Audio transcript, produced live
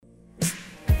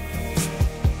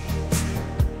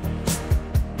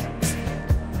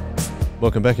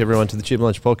Welcome back, everyone, to the Chip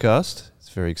Lunch Podcast. It's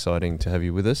very exciting to have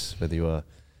you with us, whether you are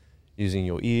using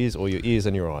your ears or your ears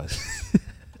and your eyes.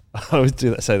 I always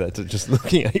say that to just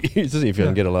looking at you to see if you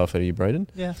can get a laugh out of you, Brayden.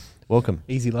 Yeah. Welcome.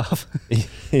 Easy laugh.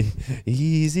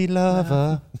 Easy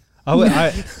lover.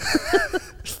 I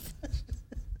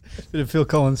bit of Phil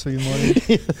Collins for your morning.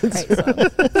 Great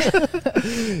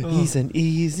song. He's an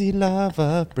easy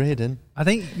lover, Brayden. I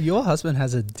think your husband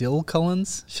has a Dill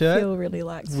Collins shirt. Phil really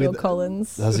likes Phil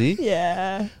Collins. Does he?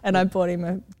 Yeah. And I bought him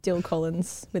a Dill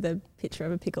Collins with a picture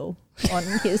of a pickle on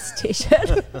his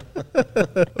t-shirt.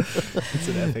 It's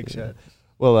an epic shirt.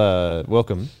 Well,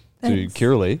 welcome Thanks. to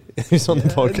Kiralee, who's on the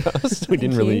Yeah. podcast. We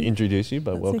didn't Thank really you. introduce you,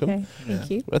 but That's welcome. okay. Thank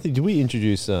you. I think, did we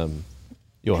introduce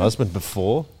your husband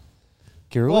before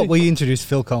Kiralee? Well, we introduced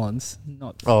Phil Collins,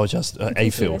 not Oh, just a Because we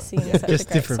Phil. were singing such just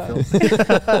a great different song.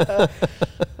 Phil.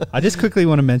 I just quickly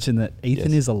want to mention that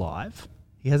Ethan Yes. is alive.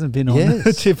 He hasn't been on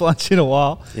Yes. Chip Lunch in a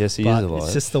while. Yes, he but is alive.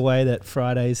 It's just the way that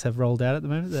Fridays have rolled out at the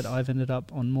moment that I've ended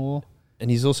up on more. And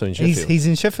he's also in Sheffield. He's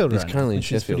in Sheffield He's right now, currently in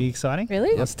which is Sheffield. pretty exciting.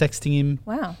 Really? I was texting him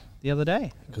Wow. the other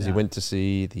day. Because he went to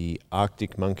see the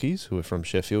Arctic Monkeys, who are from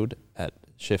Sheffield, at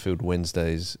Sheffield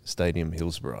Wednesday's Stadium,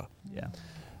 Hillsborough. Yeah.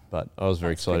 But I was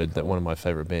very That's pretty excited that cool. one of my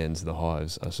favourite bands, The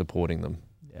Hives, are supporting them.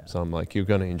 Yeah. So I'm like, you're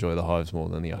going to enjoy The Hives more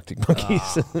than the Arctic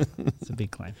Monkeys. It's a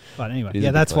big claim. But anyway, It is a yeah,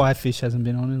 big that's claim. why Fish hasn't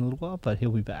been on in a little while, but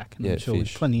he'll be back. And Yeah, I'm sure with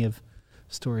Fish. plenty of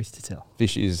stories to tell.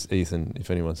 Fish is Ethan, if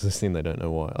anyone's listening, they don't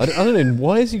know why. I don't know,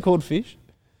 why is he called Fish?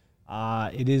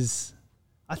 It is,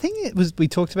 I think it was, we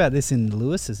talked about this in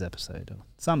Lewis's episode or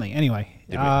something. Anyway,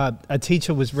 Did we? a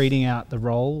teacher was reading out the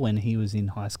role when he was in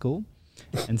high school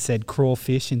and said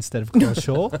crawfish instead of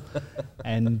crawshaw.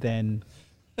 And then,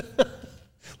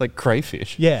 Like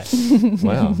crayfish? yeah.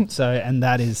 Wow. So, and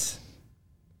that is,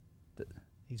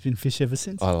 he's been Fish ever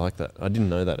since. I like that. I didn't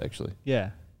know that, actually.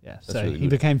 Yeah. Yeah. That's So really he good.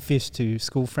 became Fish to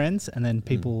school friends, and then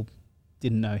people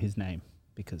didn't know his name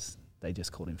because they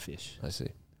just called him Fish. I see.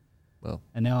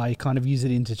 And now I kind of use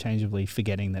it interchangeably,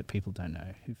 forgetting that people don't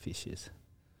know who Fish is.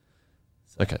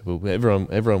 So Okay, well,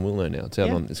 everyone will know now. It's out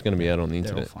Yeah. on. It's going to be out on the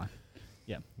they're all internet. fine.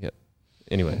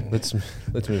 Anyway, let's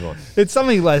move on. It's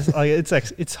something like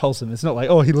it's wholesome. It's not like,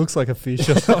 oh, he looks like a fish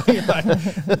or something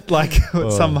like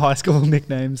what some high school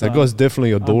nicknames. That are. guy's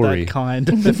definitely a Aren't dory. that kind.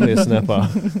 Definitely a snapper.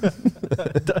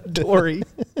 Dory.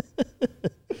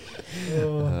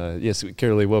 Yes,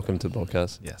 Kiralee, welcome to the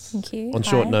podcast. Yes. Thank you. On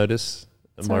short Hi. notice,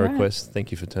 It's my all right. request.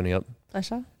 Thank you for turning up.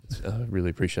 Pleasure. I really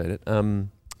appreciate it. How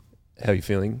are you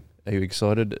feeling? Are you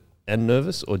excited and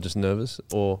nervous, or just nervous,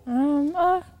 or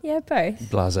Yeah, both.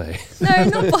 blasé?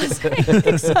 No, not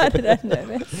blasé. Excited and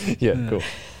nervous. Yeah, cool.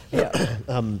 Yeah.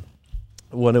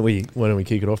 Why don't we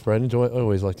kick it off, Brayden? I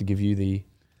always like to give you the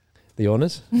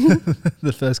honours.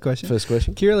 The first question. First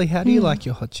question. Kiralee, how do you like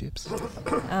your hot chips?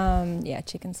 Yeah,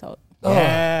 chicken salt.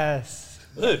 Yes.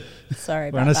 Sorry We're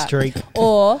about on a that. streak.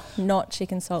 Or not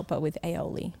chicken salt, but with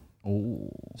aioli. Oh.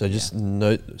 So just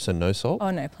no salt, Oh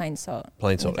no, plain salt.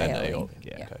 plain salt with and aioli. aioli.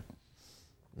 Yeah. Okay.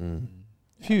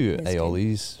 A few It's good.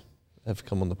 aiolis have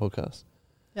come on the podcast.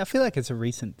 Yeah, I feel like it's a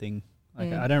recent thing.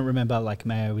 Like I don't remember like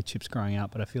mayo with chips growing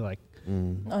up, but I feel like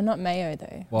Oh, not mayo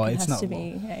though. Well, it it's has not- to be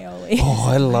aioli. Oh,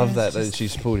 I love Yeah, that. it's just-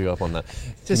 She's pulled you up on that.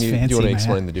 just do you fancy want to mayo.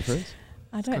 explain the difference?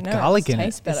 I don't got know. garlic it in it.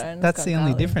 tastes better. It's- and That's it's the got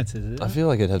only garlic. difference, is it? I feel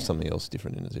like it'd have something else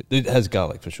different in it. It has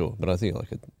garlic for sure, but I think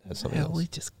like it has something Hell, else. we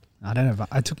just, I don't know.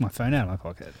 I took my phone out of my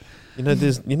pocket. Guys,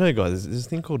 there's this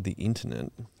thing called the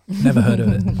internet. Never heard of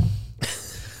it.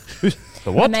 The I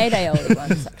what? made aioli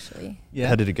once actually. Yeah.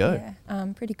 How did it go? Yeah,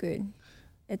 pretty good.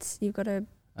 You've got to.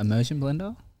 Immersion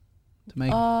blender to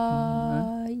make.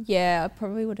 Yeah, I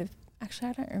probably would have. Actually,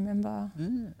 I don't remember.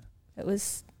 Mm. It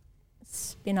was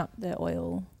spin up the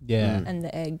oil Yeah. Mm. and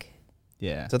the egg.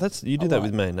 Yeah. So you do A that lot.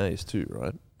 with mayonnaise too,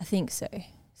 right? I think so.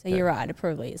 So Okay. you're right. It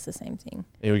probably is the same thing.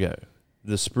 Here we go.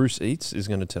 The Spruce Eats is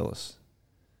going to tell us.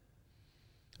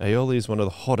 Aioli is one of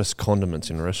the hottest condiments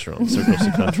in restaurants across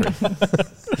the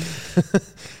country.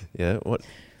 Yeah, what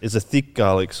is a thick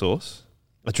garlic sauce,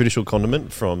 a traditional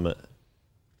condiment from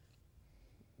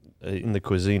in the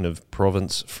cuisine of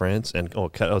Provence, France, and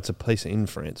it's a place in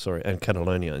France, sorry, and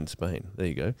Catalonia in Spain. There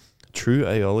you go. True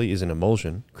aioli is an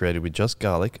emulsion created with just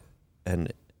garlic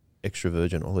and extra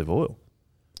virgin olive oil.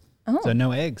 Oh, So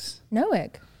no eggs. no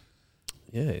egg.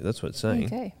 Yeah, that's what it's saying.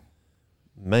 Okay.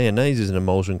 Mayonnaise is an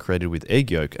emulsion created with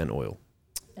egg yolk and oil.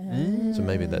 So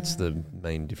maybe Ah. that's the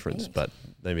main difference, Maybe. but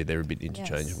maybe they're a bit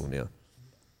interchangeable now.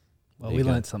 Well, There we you go.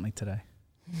 learned something today.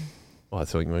 Well, I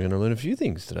thought we were going to learn a few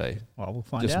things today. Well, we'll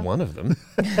find Just out. one of them.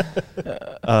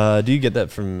 Do you get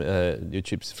that from your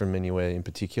chips from anywhere in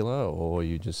particular, or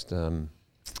you just are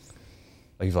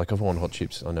you like, if I want hot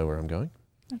chips, I know where I'm going?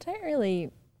 I don't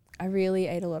really. I really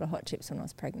ate a lot of hot chips when I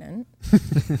was pregnant.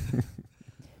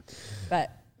 But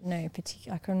no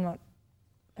particular, like I'm not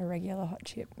a regular hot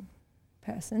chip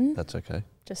person. That's okay.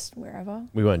 Just wherever.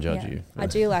 We won't judge you. I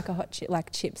do like a hot chip,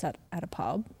 like chips at a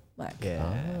pub. Like,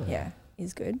 Yeah. yeah,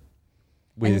 is good.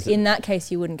 With And in that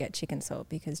case, you wouldn't get chicken salt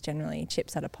because generally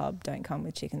chips at a pub don't come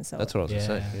with chicken salt. that's what I was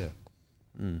going to say.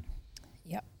 Yeah.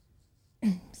 Yep.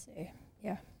 So,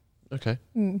 yeah. Okay.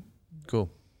 Mm. Cool.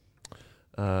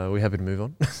 We happy to move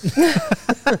on? I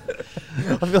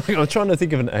feel like I'm trying to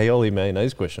think of an aioli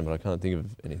mayonnaise question, but I can't think of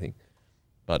anything.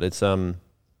 But it's I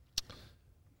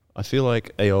feel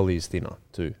like aioli is thinner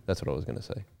too. That's what I was going to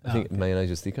say. I think mayonnaise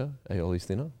is thicker. Aioli is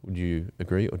thinner. Would you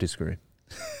agree or disagree?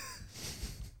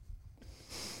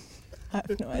 I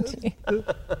have no idea. You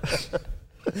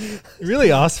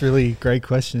really asked really great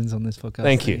questions on this podcast.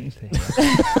 Thank you.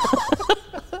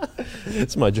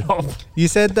 It's my job. You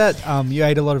said that you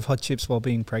ate a lot of hot chips while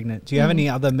being pregnant. Do you have any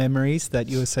other memories that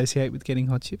you associate with getting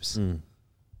hot chips?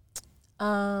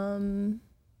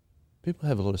 People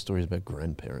have a lot of stories about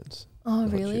grandparents. Oh,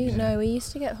 hot really? chips. No, we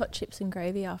used to get hot chips and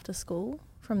gravy after school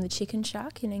from the Chicken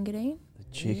Shack in Engadine. The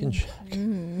Chicken Shack.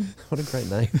 Mm. What a great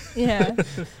name. Yeah.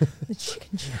 The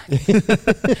Chicken Shack.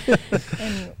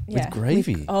 And, With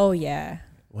gravy? Oh, yeah.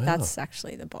 Wow. That's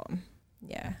actually the bomb.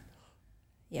 Yeah.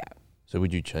 Yeah. So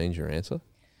would you change your answer?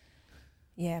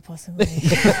 Yeah, possibly.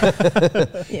 Is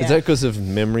that because of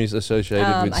memories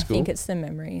associated with I school? think it's the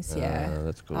memories, yeah.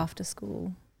 That's cool. After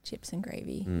school, chips and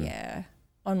gravy, Mm. yeah.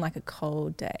 On like a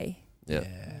cold day. Yeah.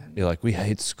 You're like, we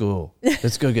hate school.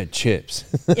 Let's go get chips.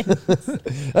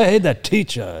 Yes. I hate that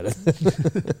teacher.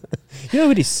 You know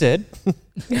what he said?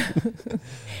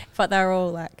 But they're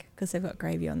all like, because they've got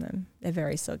gravy on them, they're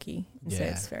very soggy. And so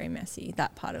Yeah. it's very messy.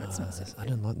 That part of it's not so I good.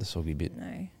 don't like the soggy bit.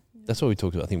 No. That's what we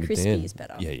talked about, I think, with Crispy Dan. is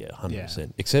better. Yeah,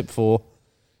 100%. Except for,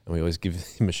 and we always give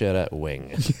him a shout out,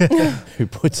 Wang, who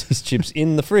puts his chips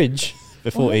in the fridge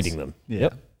before What? eating them. Yeah.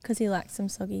 Yep. Because he likes them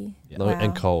soggy. Yeah. No, Wow.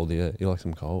 and cold, yeah. He likes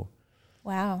them cold.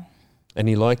 Wow. And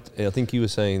he liked, I think he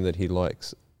was saying that he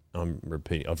likes, I've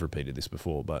repeated this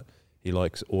before, but he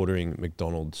likes ordering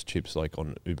McDonald's chips like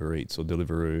on Uber Eats or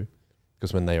Deliveroo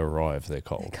because when they arrive, they're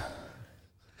cold.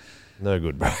 No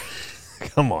good, bro.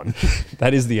 Come on.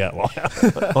 That is the outlier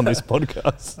on this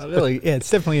podcast. It's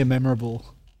definitely a memorable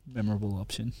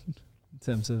option in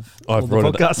terms of I've all brought, the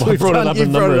it, podcasts I've we've brought it done. up a You've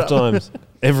number brought of it up. times.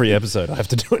 Every episode I have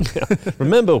to do it now.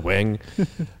 Remember Wang.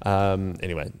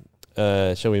 Anyway,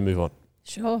 shall we move on?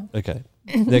 Sure. Okay.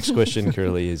 Next question,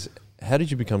 Kiralee, is how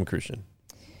did you become a Christian?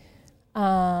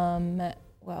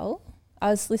 Well, I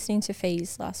was listening to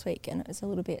Fees last week and it was a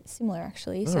little bit similar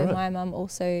actually. So right. my mum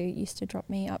also used to drop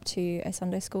me up to a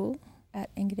Sunday school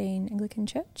at Engadine Anglican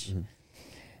Church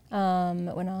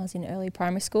when I was in early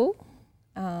primary school.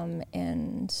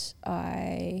 And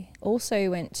I also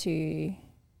went to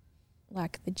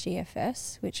like the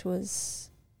GFS, which was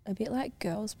a bit like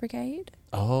Girls Brigade.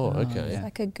 Oh, okay. It was Yeah.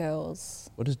 like a girls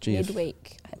What does GF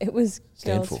midweek. It was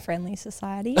stand Girls for? Friendly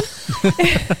Society.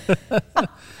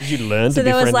 Did you learn So to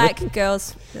be there was friendly? like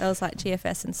girls, there was like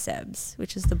GFS and SEBS,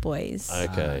 which is the boys.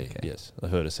 Okay, okay. yes. I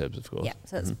heard of SEBS, of course. Yeah,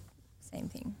 so it's Mhm. same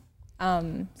thing.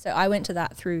 So I went to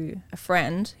that through a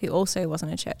friend who also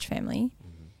wasn't a church family.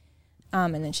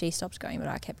 And then she stopped going, but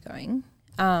I kept going.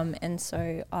 And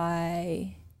so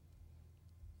I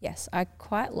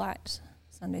quite liked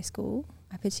Sunday school.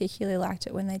 I particularly liked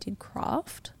it when they did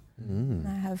craft. And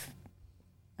I have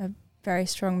a very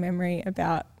strong memory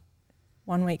about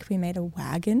one week we made a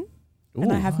wagon. And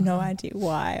I have no idea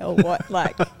why or what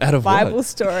Out of Bible what?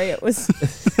 story it was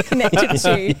connected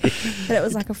to. But it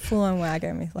was like a full-on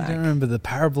wagon with I like, don't remember the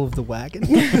parable of the wagon.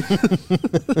 it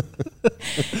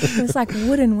was like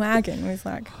wooden wagon with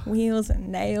like wheels and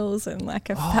nails and like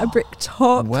a fabric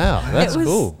top. Wow, that's It was-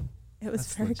 cool. It was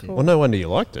That's very legit. cool. Well, no wonder you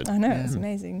liked it. I know, Yeah. it was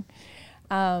amazing.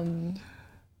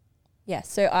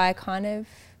 So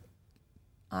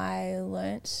I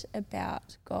learnt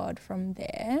about God from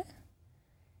there.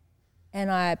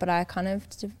 But I kind of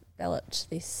developed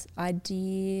this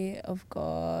idea of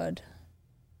God.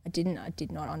 I did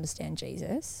not understand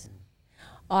Jesus.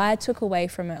 I took away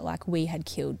from it like we had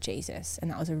killed Jesus and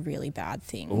that was a really bad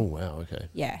thing. Oh, wow, okay.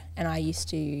 Yeah, and I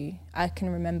can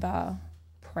remember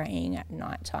praying at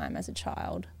night time as a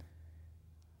child,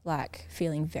 like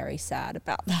feeling very sad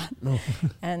about that.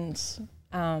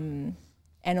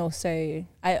 And also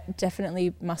I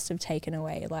definitely must have taken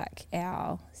away like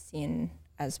our sin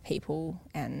as people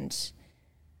and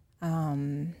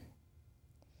I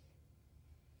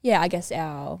guess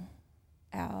our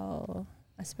I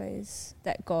suppose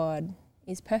that God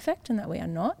is perfect and that we are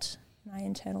not. And I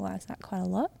internalize that quite a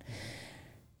lot.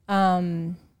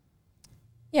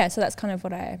 So that's kind of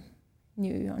what I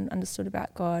knew and understood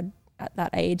about God at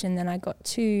that age. And then I got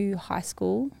to high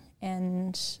school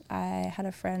and I had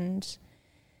a friend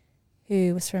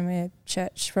who was from a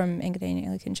church, from Engadine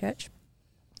Anglican Church.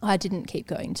 I didn't keep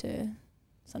going to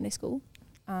Sunday school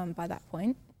by that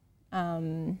point,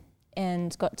 and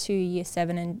got to year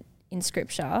 7 in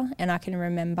scripture, and I can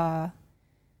remember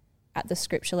at the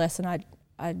scripture lesson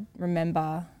I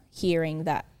remember hearing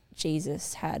that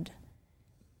Jesus had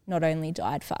not only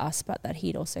died for us, but that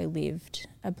he'd also lived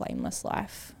a blameless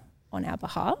life on our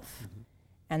behalf.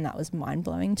 And that was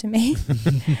mind-blowing to me.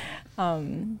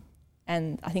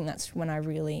 And I think that's when I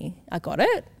got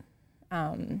it.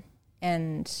 And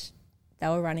they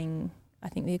were running, I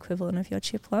think, the equivalent of your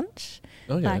chip lunch,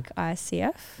 like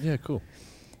ICF. Yeah, cool.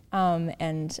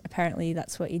 And apparently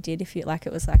that's what you did if you, like,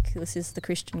 it was like, this is the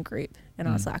Christian group. And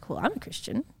I was like, well, I'm a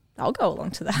Christian. I'll go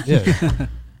along to that. Yeah.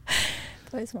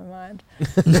 Blows my mind.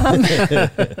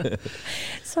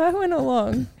 So I went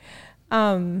along,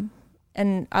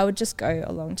 and I would just go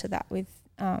along to that with,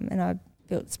 and I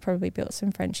probably built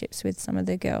some friendships with some of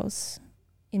the girls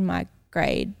in my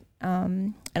grade,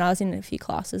 and I was in a few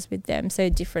classes with them. So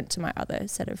different to my other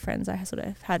set of friends, I sort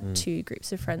of had two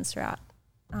groups of friends throughout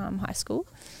high school.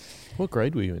 What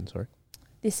grade were you in? Sorry.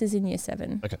 This is in year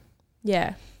 7. Okay.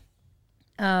 Yeah.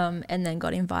 And then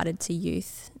got invited to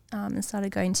youth, and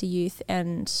started going to youth,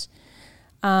 and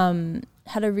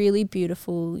had a really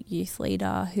beautiful youth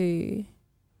leader who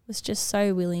was just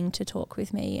so willing to talk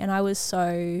with me, and I was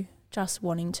so just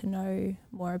wanting to know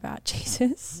more about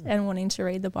Jesus and wanting to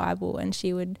read the Bible, and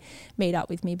she would meet up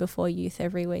with me before youth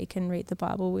every week and read the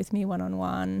Bible with me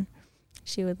one-on-one.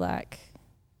 She would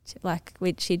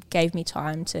she gave me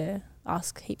time to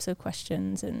ask heaps of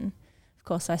questions, and of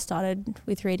course I started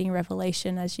with reading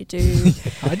Revelation, as you do.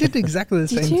 I did exactly the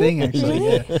same thing, actually.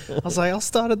 Really? Yeah. I was like, I'll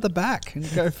start at the back and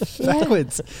go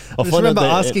backwards. I just find remember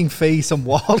out asking Fee some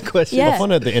wild questions. Yeah. I'll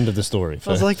find out at the end of the story. I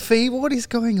was like, Fee, what is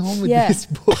going on with Yeah. this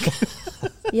book?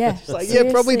 Yeah. It's like,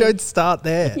 yeah, probably seriously. don't start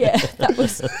there. Yeah, that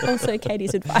was also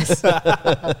Katie's advice.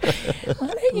 Why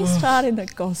don't you start in the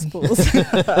Gospels?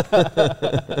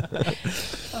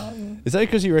 Is that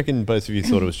because you reckon both of you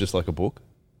thought it was just like a book?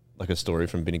 Like a story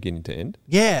from beginning to end?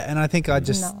 Yeah, and I think I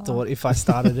just No. thought if I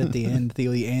started at the end,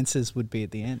 the answers would be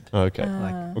at the end. Oh, okay.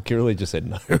 Uh, Well, Kiralee just said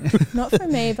no. Not for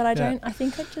me, but Yeah. I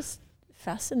think it just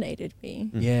fascinated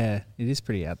me. Yeah, it is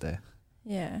pretty out there.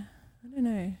 Yeah, I don't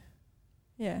know.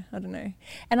 Yeah, I don't know.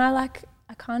 And I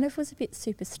kind of was a bit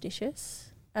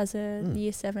superstitious as a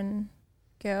year 7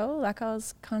 girl. Like, I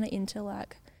was kind of into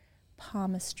like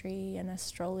palmistry and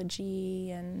astrology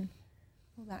and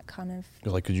all that kind of.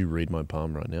 Like, could you read my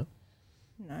palm right now?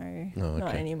 No, Oh, not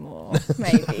okay. anymore.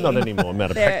 Maybe Not anymore. I'm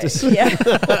out of There- practice. Yeah.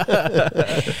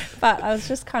 But I was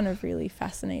just kind of really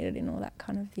fascinated in all that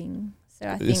kind of thing. So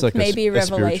I It's think like maybe a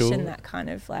Revelation, spiritual- that kind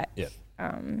of like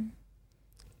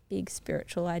big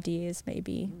spiritual ideas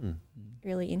maybe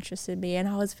really interested me. And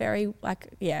I was very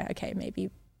like, yeah, okay, maybe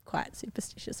quite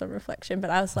superstitious on reflection, but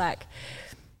I was like,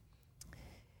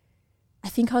 I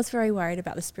think I was very worried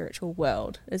about the spiritual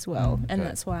world as well. And Okay.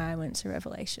 that's why I went to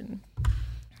Revelation,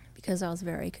 because I was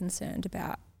very concerned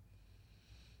about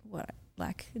what,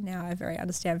 like, now I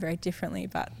understand very differently,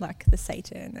 but like the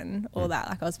Satan and all that,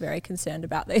 like I was very concerned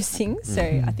about those things. So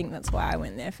I think that's why I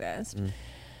went there first. Did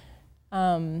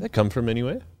that come from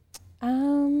anywhere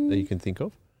that you can think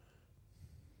of?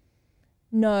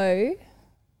 No.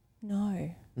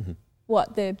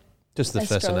 What, the Just the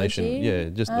fascination. astrology? Yeah,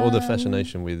 just all the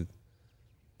fascination with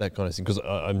that kind of thing. Because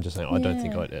I'm just saying, I don't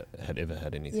think I had ever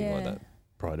had anything like Yeah. that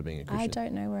prior to being a Christian. I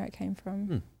don't know where it came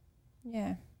from.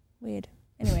 Yeah, weird.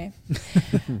 Anyway,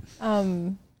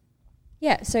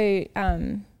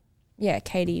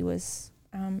 Katie was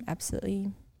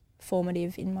absolutely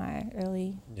formative in my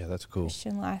early Yeah, that's cool.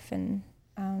 Christian life, and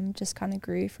just kind of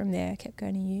grew from there. Kept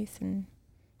going to youth, and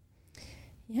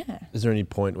yeah. Is there any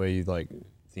point where you like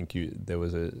think you're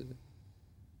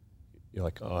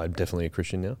like, oh, I'm definitely a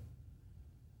Christian now?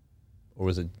 Or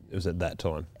was it at that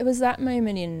time? It was that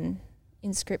moment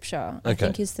in scripture, I Okay.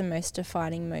 think, is the most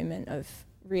defining moment of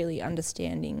really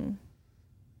understanding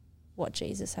what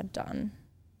Jesus had done.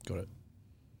 Got it.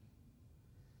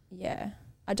 Yeah.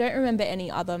 I don't remember any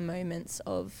other moments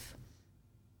of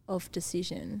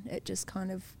decision. It just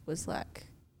kind of was like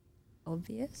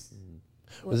obvious.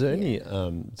 Was there any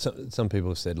some people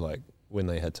have said, like, when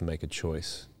they had to make a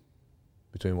choice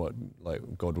between what like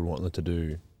God would want them to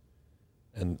do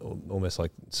and almost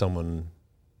like someone,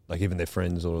 like even their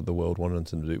friends or the world wanted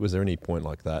them to do, was there any point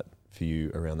like that for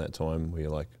you around that time where you're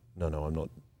like, no,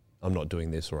 I'm not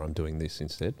doing this, or I'm doing this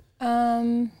instead?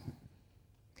 I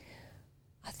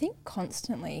think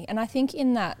constantly. And I think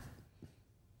in that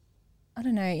I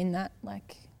don't know, in that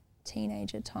like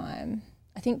teenager time,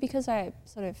 I think because I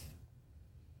sort of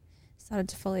started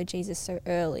to follow Jesus so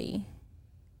early,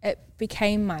 it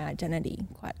became my identity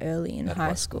quite early in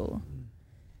high school.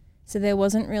 So there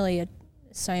wasn't really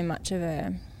so much of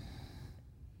a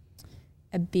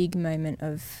big moment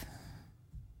of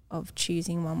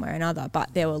choosing one way or another,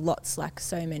 but there were lots, like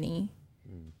so many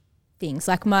things.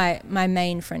 Like my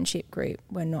main friendship group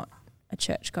were not a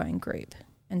church going group,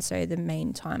 and so the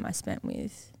main time I spent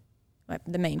with, like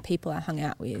the main people I hung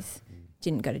out with,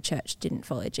 didn't go to church, didn't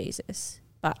follow Jesus,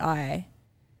 but I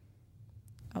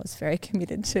was very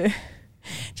committed to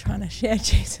trying to share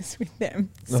Jesus with them.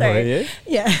 So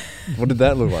yeah. What did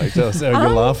that look like? Tell us. You're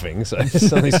laughing, so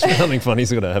something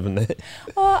funny's got to happen there.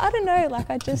 Well, I don't know. Like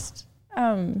I just,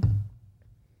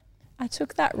 I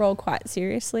took that role quite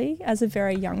seriously as a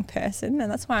very young person,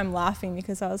 and that's why I'm laughing,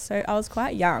 because I was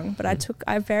quite young, but I took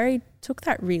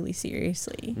that really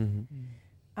seriously.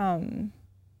 And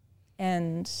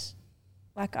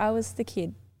like I was the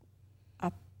kid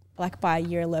up, like by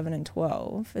year 11 and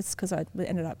 12, it's because I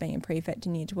ended up being a prefect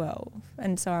in year 12.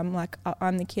 And so I'm like,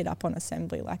 I'm the kid up on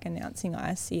assembly, like announcing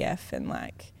ISCF and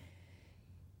like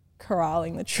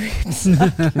corralling the troops.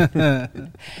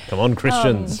 Come on,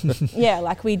 Christians. Yeah,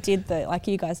 like we did like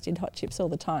you guys did hot chips all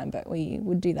the time, but we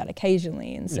would do that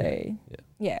occasionally. And so,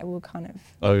 we'll kind of.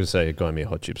 I would say Guy Me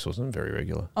Hot Chips wasn't very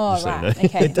regular. Oh, right.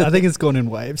 Okay. I think it's gone in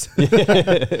waves.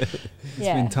 It's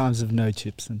been times of no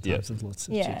chips and times of lots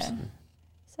of chips.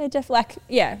 So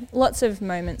lots of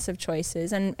moments of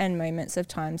choices and moments of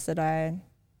times that I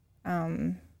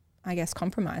guess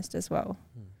compromised as well.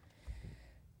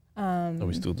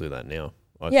 We still do that now.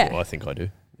 I think I do.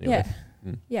 Anyway.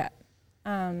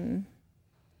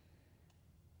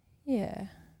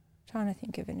 Trying to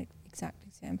think of an exact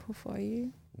example for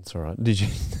you. It's all right.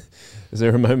 Is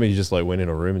there a moment you just like went in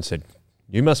a room and said,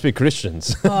 "You must be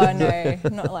Christians"? Oh no,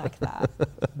 not like that.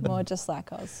 More just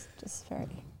like I was just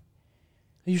very.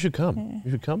 You should come. Yeah.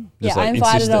 You should come. Just I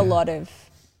invited a lot of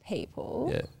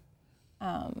people.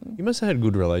 Yeah. You must have had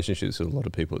good relationships with a lot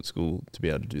of people at school to be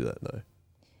able to do that, though.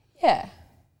 Yeah.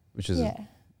 Which is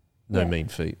no mean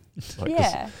feat. Like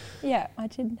yeah. I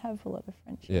did have a lot of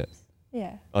friendships.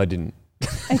 Yeah. I didn't.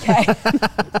 Okay.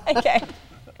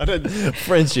 I don't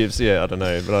friendships. Yeah, I don't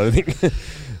know, but I think.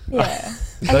 Yeah.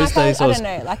 Those days I don't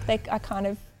know. Like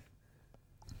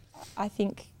I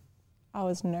think I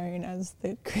was known as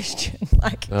the Christian.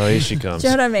 Like. Oh, here she comes. Do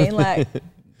you know what I mean? Like,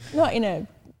 not in a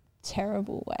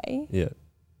terrible way. Yeah.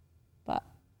 But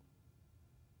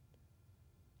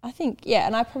I think,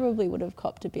 and I probably would have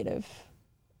copped a bit of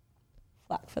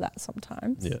flack for that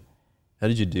sometimes. Yeah. How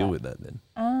did you deal with that then?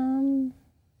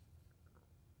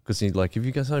 Because if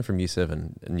you go home from year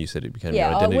 7 and you said it became your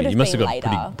identity, you must have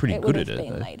got pretty good at it.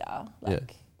 It would have been later,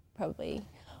 probably.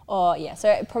 Or so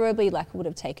it probably would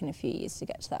have taken a few years to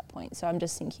get to that point. So I'm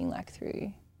just thinking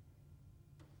through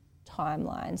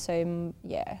timeline. So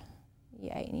year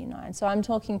 8 and year 9. So I'm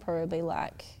talking probably year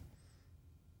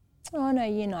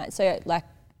 9. So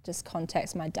just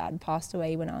context, my dad passed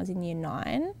away when I was in year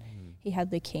 9. He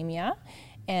had leukemia,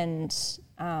 and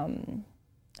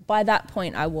by that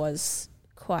point I was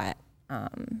quite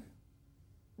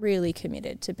really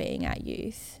committed to being at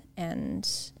youth, and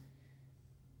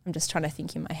I'm just trying to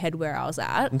think in my head where I was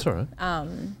at. That's all right.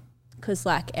 Because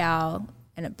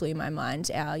and it blew my mind,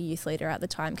 our youth leader at the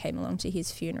time came along to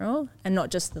his funeral, and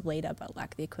not just the leader, but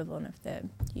the equivalent of the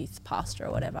youth pastor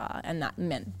or whatever, and that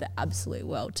meant the absolute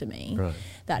world to me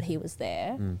that he was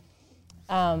there.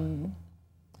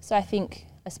 So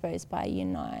I suppose by year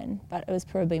 9, but it was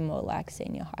probably more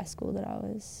senior high school that I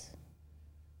was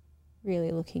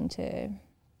really looking to.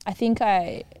 I think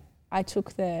I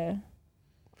took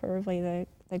probably the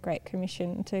Great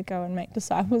Commission to go and make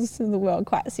disciples in the world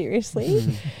quite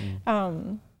seriously,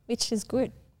 which is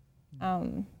good.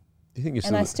 Do you think you're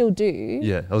and I still do.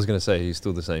 Yeah, I was going to say, you're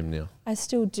still the same now. I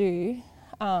still do.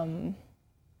 And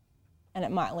it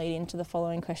might lead into the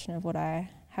following question of what I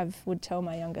would tell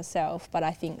my younger self, but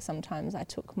I think sometimes I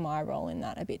took my role in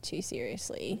that a bit too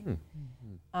seriously.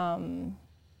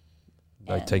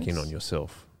 Taking on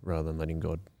yourself rather than letting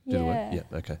God do the work? Yeah,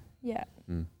 okay. Yeah.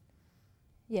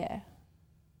 Yeah.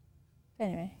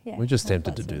 Anyway, yeah. We're just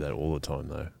tempted to do that all the time,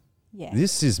 though. Yeah.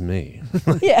 This is me.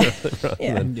 Yeah.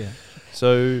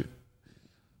 So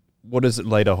what does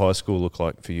later high school look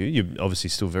like for you? You're obviously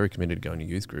still very committed to going to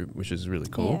youth group, which is really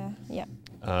cool. Yeah.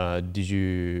 Did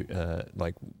you,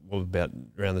 what about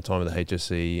around the time of the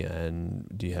HSC, and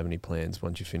do you have any plans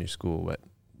once you finish school what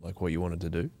you wanted to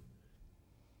do?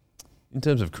 In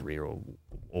terms of career or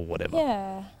whatever.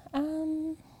 Yeah.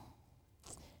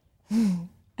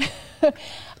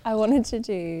 I wanted to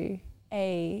do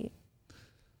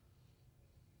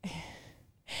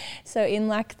so in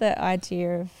like the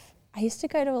idea of, I used to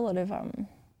go to a lot of, do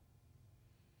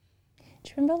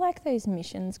you remember like those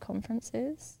missions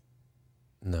conferences?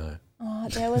 No. Oh,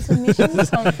 there was a missions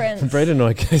conference. Brayden and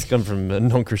I come from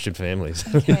non-Christian families.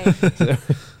 Okay.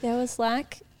 There was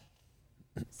like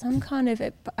some kind of,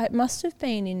 it must have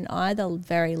been in either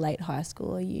very late high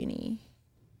school or uni,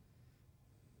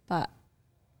 but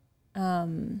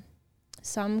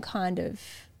some kind of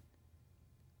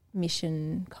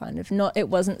mission kind of, not, it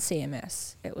wasn't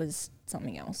CMS, it was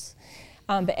something else.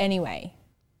 But anyway,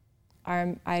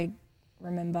 I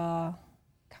remember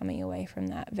coming away from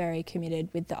that very committed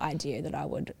with the idea that I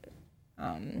would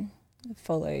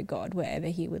follow God wherever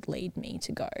he would lead me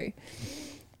to go.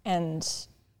 And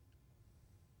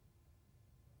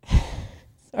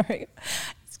sorry,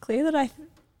 it's clear that I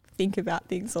think about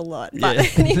things a lot. But Yeah.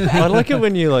 anyway. I like it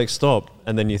when you like stop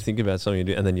and then you think about something you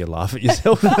do and then you laugh at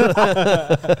yourself.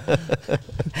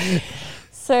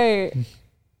 So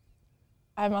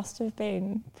I must have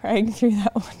been praying through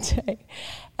that one day,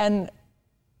 and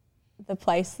the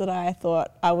place that I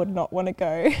thought I would not want to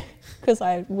go, because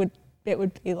it would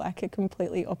be like a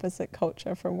completely opposite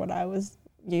culture from what I was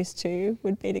used to,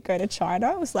 would be to go to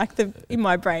China. It was like in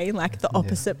my brain, like the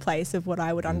opposite place of what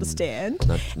I would understand.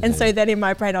 And so then in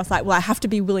my brain I was like, well, I have to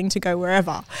be willing to go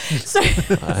wherever. So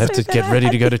I have to get ready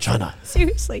to go to China.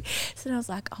 Seriously. So then I was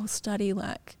like, I'll study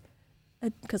like,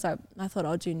 because I thought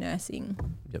I'll do nursing.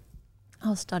 Yep.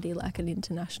 I'll study like an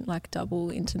international, like double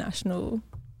international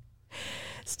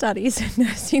studies and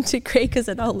nursing degree, because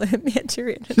then I'll learn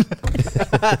Mandarin.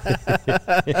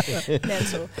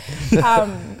 Mental.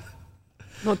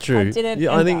 Not true.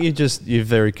 I think you're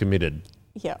very committed.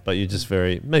 Yeah. But you're just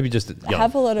maybe just young. I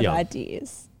have a lot of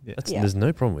ideas. Yeah, there's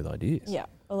no problem with ideas. Yeah,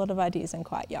 a lot of ideas and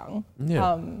quite young.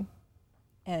 Yeah.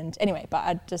 And anyway, but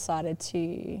I decided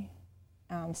to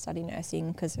study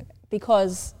nursing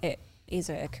because it is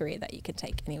a career that you can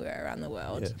take anywhere around the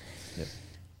world. Yeah.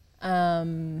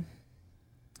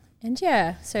 And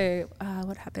yeah, so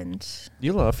what happened?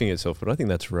 You're laughing at yourself, but I think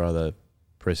that's rather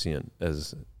prescient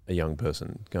as a young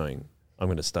person going, I'm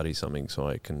going to study something so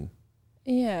I can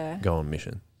go on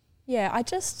mission. Yeah, I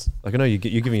know you're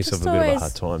giving yourself a bit of a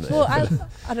hard time there. Well,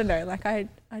 I don't know, like I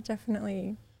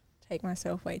definitely take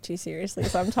myself way too seriously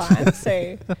sometimes.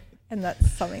 So, and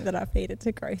that's something that I've needed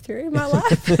to grow through in my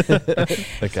life.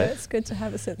 Okay. So it's good to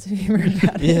have a sense of humour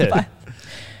about it. Yeah.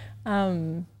 But,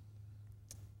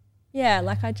 yeah,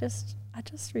 like I just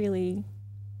really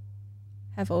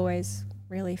have always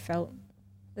really felt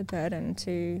the burden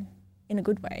to, in a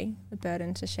good way, the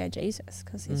burden to share Jesus,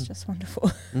 because he's just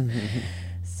wonderful.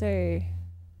 So,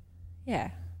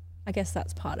 yeah, I guess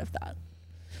that's part of that.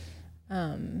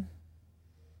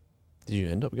 Did you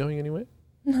end up going anywhere?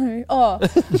 No.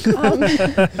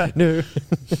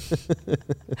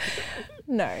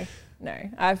 No. No.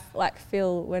 I've like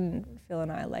when Phil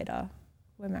and I later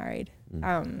were married,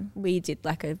 we did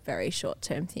like a very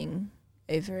short-term thing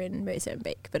over in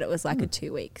Mozambique, but it was like a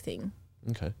 2-week thing.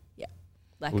 Okay. Yeah.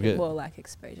 Like more like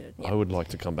exposure. Yeah. I would like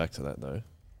to come back to that though.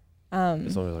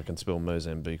 As long as I can spell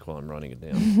Mozambique while I'm writing it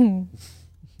down.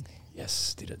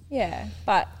 Yes, did it. Yeah.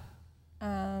 But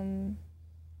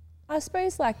I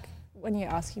suppose like when you're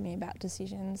asking me about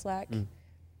decisions, like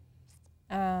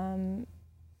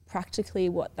practically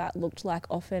what that looked like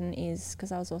often is,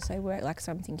 because I was also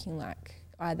so I'm thinking like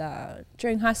either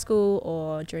during high school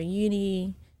or during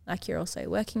uni, like you're also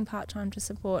working part-time to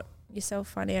support yourself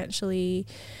financially.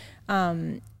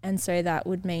 And so that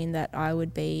would mean that I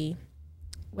would be,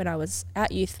 when I was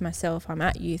at youth myself, I'm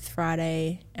at youth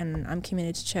Friday and I'm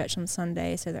committed to church on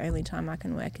Sunday, so the only time I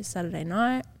can work is Saturday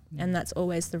night, and that's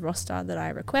always the roster that I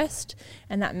request,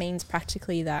 and that means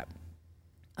practically that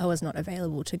I was not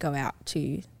available to go out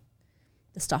to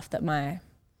the stuff that my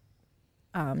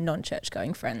non-church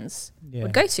going friends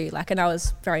would go to, like, and I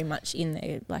was very much in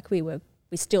there, like we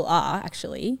still are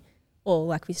actually, or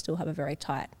like we still have a very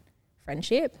tight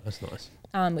friendship. That's nice.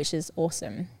 Which is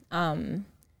awesome.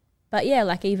 But yeah,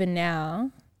 like even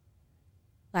now,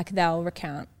 like they'll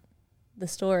recount the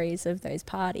stories of those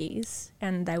parties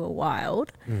and they were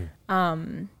wild.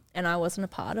 And I wasn't a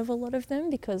part of a lot of them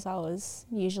because I was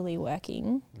usually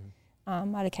working.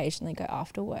 I'd occasionally go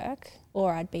after work,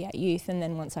 or I'd be at youth, and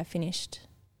then once I finished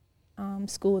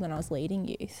school, then I was leading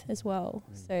youth as well.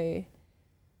 So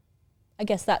I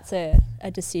guess that's a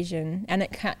decision, and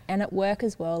at work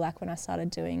as well. Like when I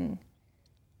started doing,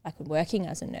 like working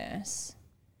as a nurse,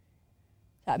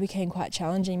 that became quite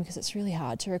challenging because it's really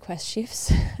hard to request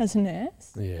shifts as a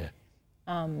nurse. Yeah.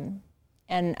 And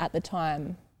at the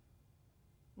time,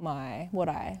 what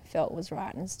I felt was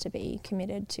right was to be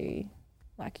committed to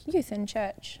like youth and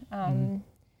church.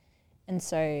 And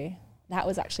so that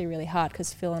was actually really hard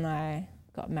because Phil and I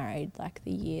got married like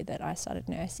the year that I started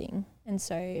nursing. And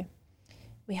so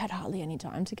we had hardly any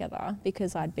time together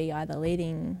because I'd be either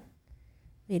leading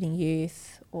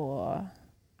youth or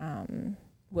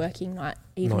working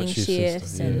evening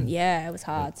shifts and it was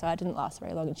hard. So I didn't last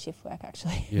very long in shift work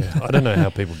actually. Yeah, I don't know how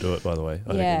people do it, by the way.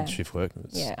 I think in shift work.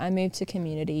 I moved to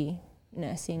community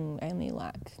nursing only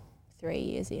like 3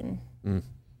 years in.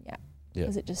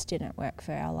 Because it just didn't work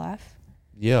for our life.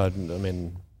 Yeah, I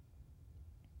mean,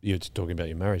 you're just talking about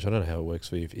your marriage. I don't know how it works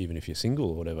for you, even if you're single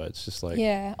or whatever. It's just like...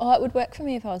 Yeah. Oh, it would work for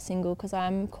me if I was single because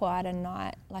I'm quite a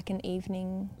night, like an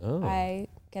evening. Oh. I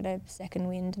get a second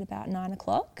wind at about 9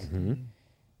 o'clock. Mm-hmm.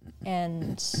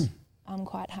 And I'm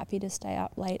quite happy to stay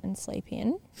up late and sleep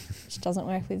in, which doesn't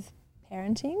work with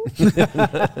parenting.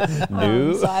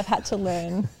 No. So I've had to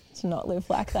learn to not live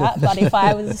like that. But if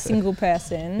I was a single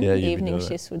person, evening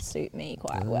shifts would suit me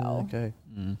quite well. Okay.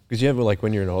 Because you have, like,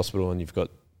 when you're in a hospital and you've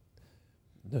got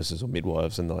nurses or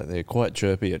midwives and they're quite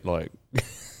chirpy at like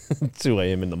 2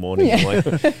 a.m. in the morning. Yeah. I'm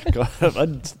like,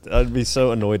 God, I'd be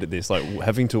so annoyed at this, like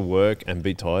having to work and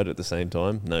be tired at the same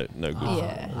time. No good.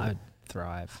 Yeah. I'd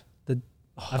thrive.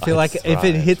 I feel like if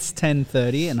it hits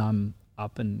 10:30 and I'm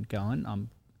up and going,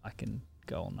 I can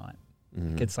go all night.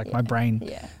 It's like my brain.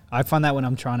 Yeah. I find that when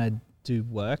I'm trying to do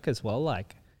work as well,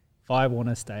 like if I want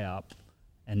to stay up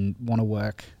and want to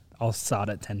work, I'll start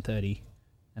at 10:30,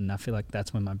 and I feel like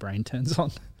that's when my brain turns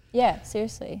on. Yeah,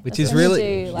 seriously. Which that's is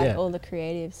really do all the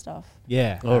creative stuff.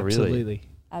 Yeah. Oh, absolutely. Really?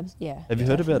 Have you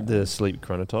heard about the sleep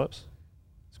chronotypes?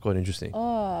 It's quite interesting.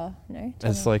 Oh no.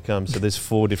 It's like so there's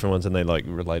 4 different ones, and they like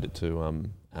relate it to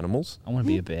animals. I want to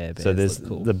be a bear. So there's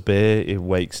the bear. It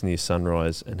wakes near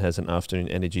sunrise and has an afternoon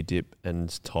energy dip and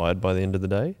is tired by the end of the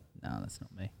day. No, that's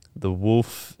not me. The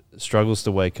wolf struggles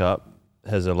to wake up,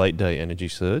 has a late day energy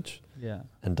surge. Yeah.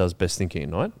 And does best thinking at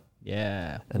night.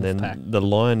 Yeah. And then the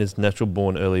lion is natural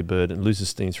born early bird and loses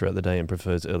steam throughout the day and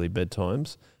prefers early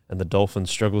bedtimes. And the dolphin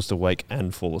struggles to wake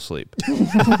and fall asleep.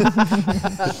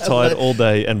 Tired all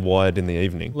day and wired in the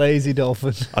evening. Lazy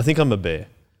dolphin. I think I'm a bear.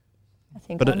 I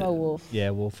think I'm a wolf. Yeah,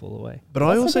 wolf all the way. But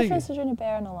What's the difference between a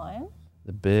bear and a lion?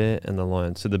 The bear and the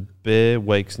lion. So the bear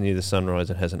wakes near the sunrise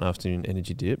and has an afternoon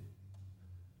energy dip.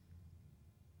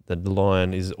 The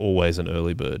lion is always an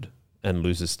early bird and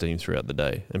loses steam throughout the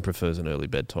day and prefers an early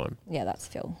bedtime. Yeah, that's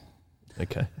Phil.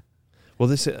 Okay. Well,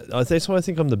 that's why I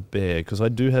think I'm the bear, because I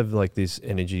do have like this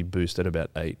energy boost at about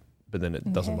 8, but then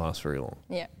it doesn't last very long.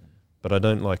 Yeah. But I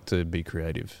don't like to be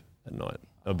creative at night.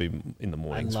 I'll be in the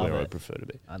mornings where I prefer to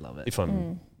be. I love it. If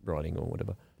I'm writing or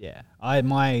whatever. Yeah.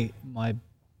 My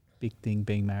big thing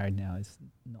being married now is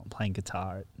not playing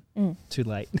guitar too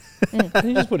late. Can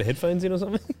you just put headphones in or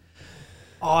something?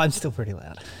 Oh, I'm still pretty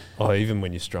loud. Oh, even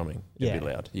when you're strumming, it'd be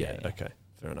loud. Yeah, okay.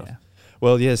 Fair enough. Yeah.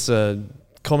 Well, yes,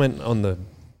 comment on the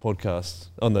podcast,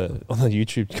 on the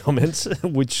YouTube comments,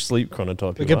 which sleep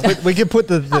chronotype we can put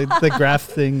the graph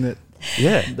thing that...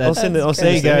 Yeah, I'll send it.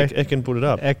 There you go. Ek can put it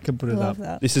up. Ek can put it up.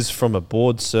 That. This is from a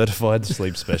board certified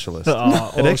sleep specialist.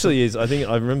 It actually is. I think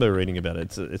I remember reading about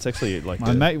it. It's actually like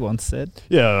my mate once said.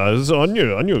 Yeah, I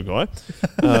knew a guy.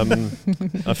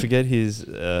 I forget his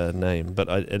name, but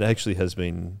it actually has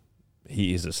been.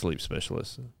 He is a sleep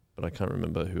specialist, but I can't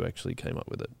remember who actually came up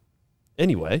with it.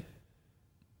 Anyway.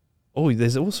 Oh,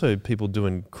 there's also people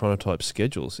doing chronotype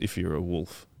schedules. If you're a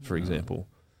wolf, for example.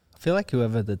 I feel like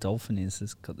whoever the dolphin is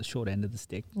has got the short end of the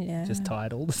stick. Yeah. Just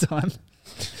tired all the time.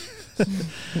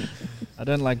 I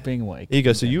don't like being awake. Here you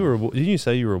go. So you were didn't you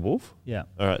say you were a wolf? Yeah.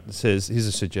 All right. It says, here's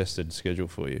a suggested schedule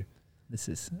for you. This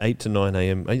is 8 to 9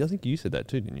 a.m. I think you said that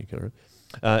too, didn't you,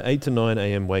 Kiralee? 8 to 9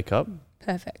 a.m. wake up.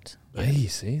 Perfect. Hey,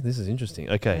 see, this is interesting.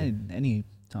 Okay. Any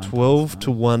time. 12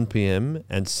 to 1 p.m.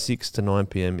 and 6 to 9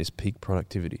 p.m. is peak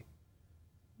productivity.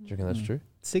 Do you reckon that's true?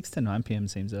 6 to 9 p.m.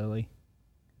 seems early.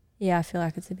 Yeah, I feel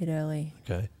like it's a bit early.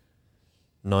 Okay.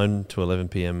 9 to 11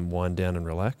 p.m. wind down and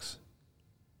relax.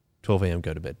 12 a.m.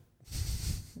 go to bed.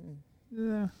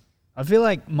 Yeah. I feel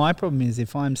like my problem is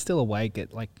if I'm still awake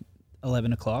at like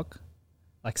 11 o'clock,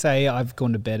 like say I've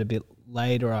gone to bed a bit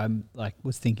late or I'm like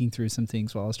was thinking through some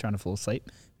things while I was trying to fall asleep.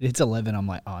 It's 11, I'm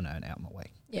like, oh no, now I'm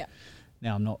awake. Yeah.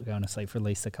 Now I'm not going to sleep for at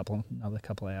least another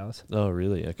couple of hours. Oh,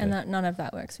 really? Okay. And none of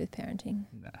that works with parenting.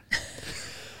 No.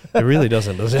 It really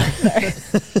doesn't, does it?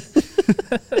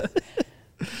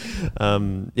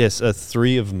 Yes,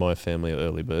 3 of my family are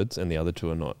early birds and the other 2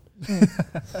 are not.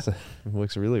 So it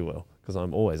works really well because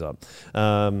I'm always up.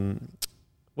 Where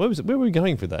were we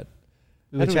going for that?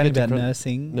 We were chatting about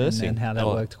nursing and how that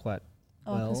worked quite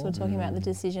well. Because we're talking about the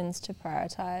decisions to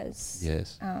prioritise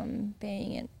yes.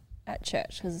 Being at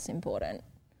church because it's important.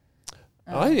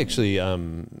 I actually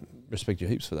respect you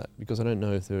heaps for that, because I don't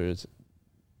know if there is.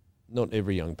 Not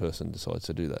every young person decides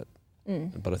to do that,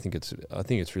 but I think it's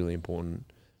really important.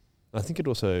 I think it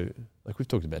also, like we've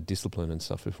talked about discipline and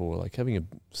stuff before, like having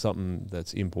something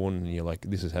that's important and you're like,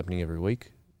 this is happening every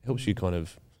week, helps you kind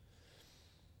of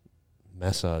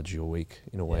massage your week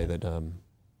in a way that, I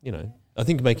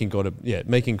think making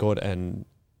God and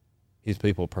his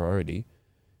people a priority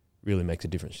really makes a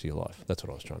difference to your life. That's what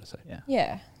I was trying to say.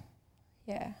 Yeah.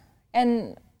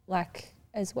 And like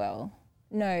as well,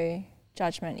 no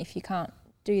judgment if you can't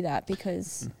do that,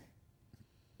 because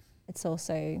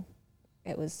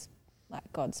it was like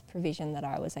God's provision that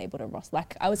I was able to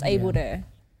I was able to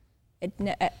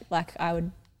I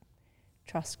would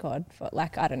trust God for,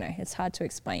 like, I don't know, it's hard to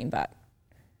explain, but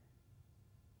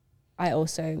I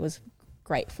also was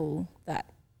grateful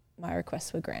that my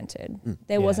requests were granted.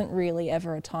 There wasn't really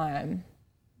ever a time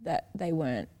that they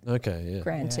weren't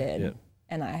granted,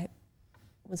 and I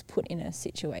was put in a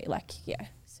situation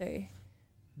so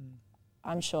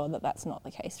I'm sure that that's not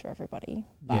the case for everybody,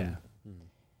 but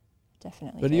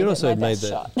definitely. But you also made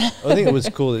that. I think it was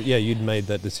cool that you'd made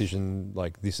that decision.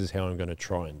 Like, this is how I'm going to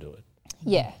try and do it.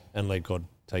 Yeah. And let God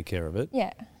take care of it.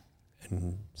 Yeah.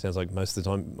 And sounds like most of the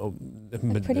time,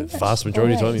 vast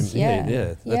majority always, of the time,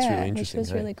 that's really interesting. Which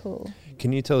was really cool.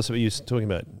 Can you tell us about, you were talking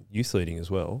about youth leading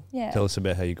as well? Yeah. Tell us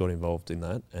about how you got involved in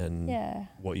that and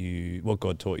what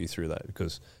God taught you through that,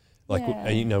 because.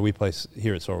 We place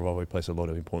here at Sorrel, we place a lot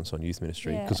of importance on youth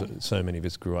ministry because so many of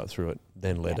us grew up through it,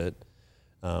 then led it.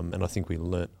 And I think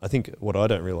what I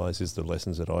don't realise is the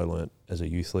lessons that I learnt as a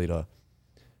youth leader,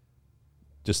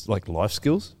 just like life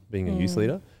skills, being a youth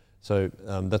leader. So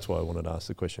that's why I wanted to ask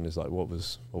the question, is like, what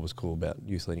was cool about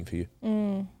youth leading for you?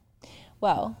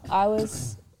 Well, I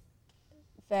was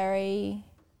very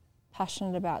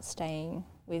passionate about staying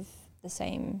with the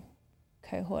same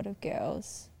cohort of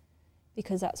girls,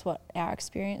 because that's what our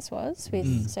experience was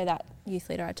with. So that youth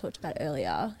leader I talked about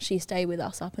earlier, she stayed with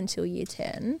us up until year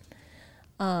 10.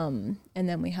 And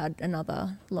then we had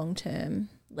another long-term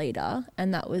leader,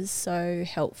 and that was so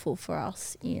helpful for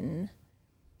us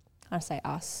I say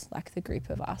us, like the group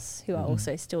of us who are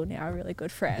also still now really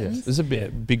good friends. Yes. Is it a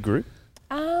big group?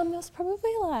 It was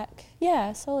probably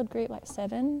a solid group, like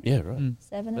 7. Yeah, right.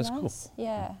 7 That's of us. Cool.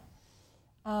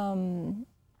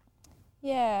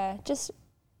 Yeah. Just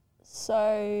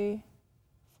so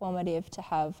formative to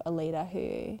have a leader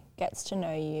who gets to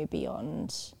know you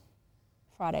beyond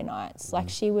Friday nights. Like,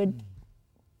 she would,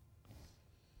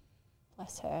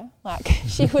 bless her,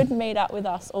 she would meet up with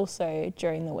us also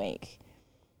during the week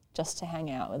just to hang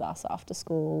out with us after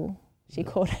school. She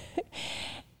called it,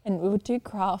 and we would do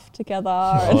craft together.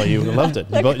 Oh, you loved it.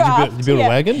 You built a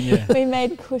wagon? Yeah. We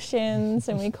made cushions,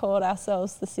 and we called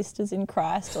ourselves the Sisters in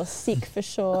Christ, or SICK for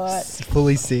short.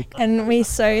 Fully sick. And we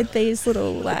sewed these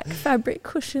little fabric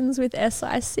cushions with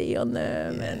SIC on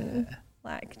them, and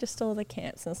just all the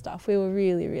camps and stuff. We were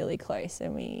really, really close,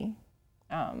 and we,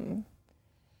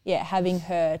 having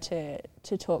her to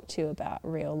talk to about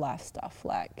real life stuff,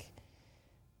 like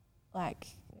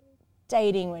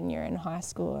dating when you're in high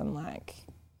school, and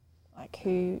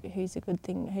who's a good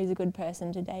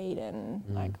person to date,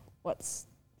 and what's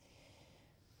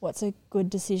a good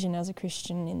decision as a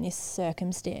Christian in this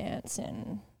circumstance.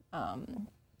 And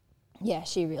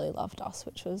she really loved us,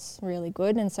 which was really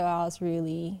good. And so I was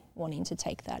really wanting to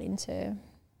take that into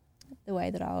the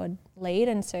way that I would lead.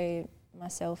 And so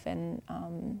myself and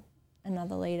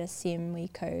another leader, Sim, we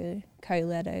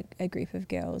co-led a group of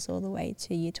girls all the way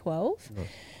to year 12.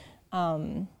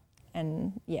 Nice.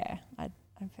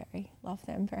 I very love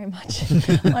them very much.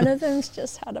 One of them's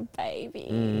just had a baby.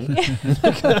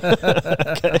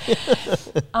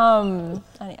 I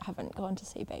haven't gone to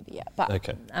see baby yet, but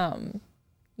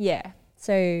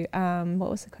So what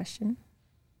was the question?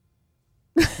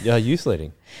 Youth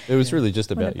leading. It was really just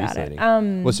about youth leading.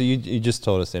 So you just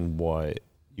told us then why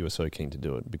you were so keen to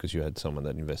do it, because you had someone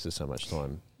that invested so much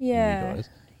time in you guys.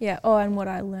 Yeah. Oh, and what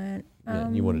I learnt.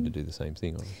 And you wanted to do the same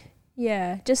thing, obviously.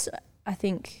 Yeah, just I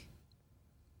think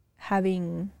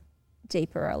having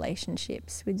deeper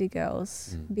relationships with the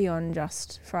girls beyond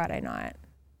just Friday night,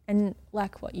 and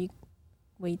like what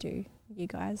we do, you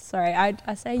guys. Sorry, I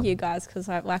say you guys because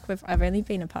I've only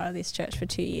been a part of this church for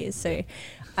 2 years, so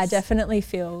I definitely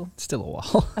feel still a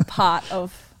while a part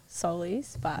of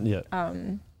Solis, but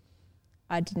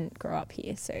I didn't grow up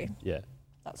here, so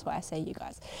that's why I say you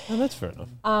guys. Oh, that's fair enough.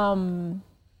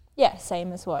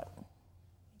 Same as what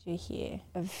we do here.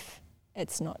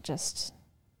 It's not just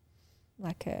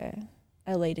like a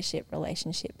leadership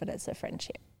relationship, but it's a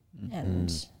friendship,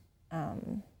 and I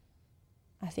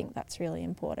think that's really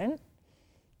important.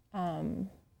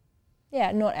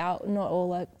 not all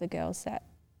like the girls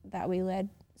that we led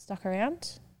stuck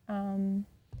around. And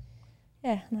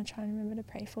I try and remember to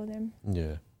pray for them.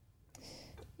 Yeah.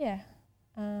 Yeah.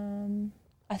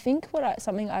 I think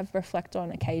something I've reflected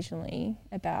on occasionally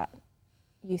about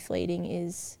youth leading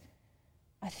is,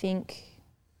 I think,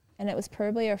 and it was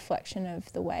probably a reflection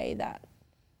of the way that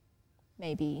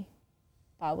maybe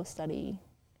Bible study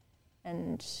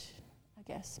and I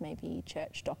guess maybe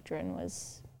church doctrine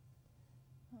was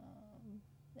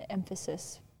the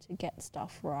emphasis to get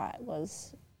stuff right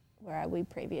was where we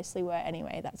previously were.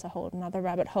 Anyway, that's a whole another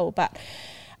rabbit hole. But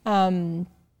I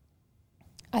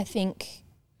think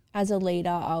as a leader,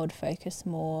 I would focus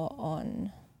more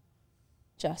on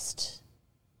just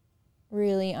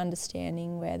really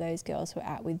understanding where those girls were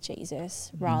at with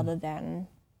Jesus rather than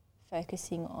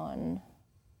focusing on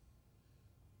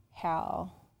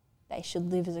how they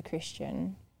should live as a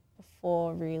Christian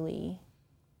before really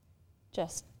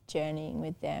just journeying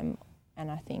with them.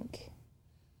 And I think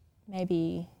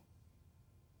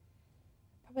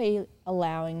probably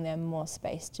allowing them more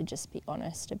space to just be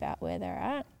honest about where they're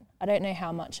at. I don't know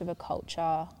how much of a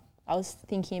culture, I was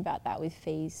thinking about that with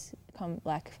Fee's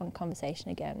from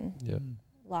conversation again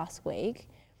last week,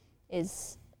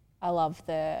 is I love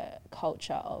the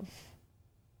culture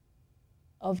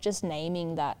of just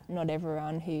naming that not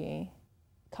everyone who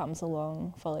comes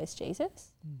along follows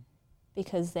Jesus,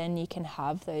 because then you can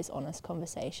have those honest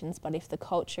conversations. But if the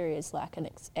culture is like an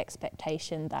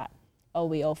expectation that, oh,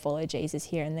 we all follow Jesus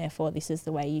here and therefore this is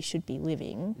the way you should be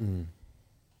living,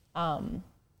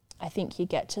 I think you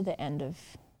get to the end of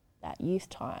that youth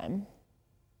time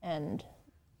and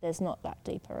there's not that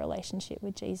deeper relationship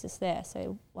with Jesus there.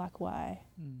 So like why?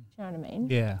 Do you know what I mean?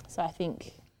 Yeah. So I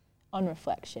think on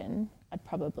reflection, I'd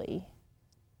probably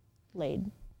lead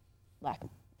like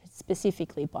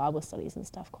specifically Bible studies and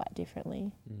stuff quite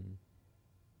differently.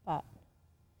 But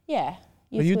yeah.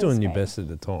 Well, you're doing your best at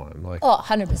the time. Like,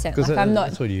 100%. Like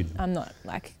I'm not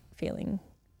like feeling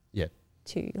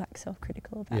too like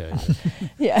self-critical about that.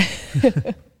 Yeah.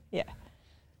 Yeah.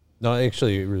 No, I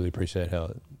actually really appreciate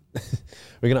how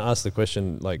we're going to ask the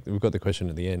question, like we've got the question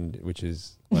at the end, which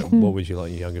is like, what would you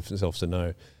like your younger self to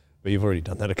know? But you've already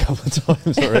done that a couple of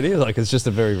times already. Like it's just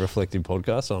a very reflective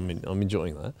podcast. So I'm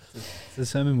enjoying that. It's a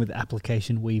sermon with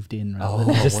application weaved in rather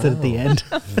than just at the end.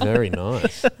 Very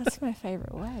nice. That's my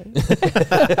favourite way.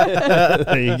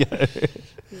 There you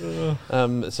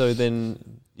go. So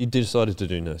then you decided to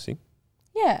do nursing.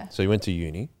 Yeah. So you went to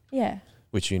uni. Yeah.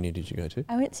 Which uni did you go to?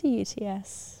 I went to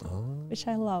UTS, which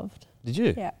I loved. Did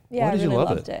you? Yeah. Why did I you really love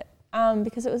loved it?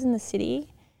 Because it was in the city.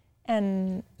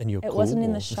 And you're it cool, wasn't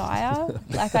in the Shire.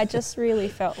 Like I just really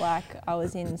felt like I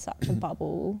was in such a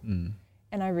bubble and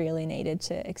I really needed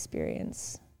to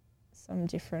experience some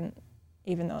different,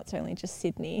 even though it's only just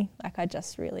Sydney, like I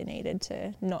just really needed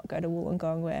to not go to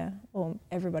Wollongong where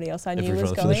everybody else I knew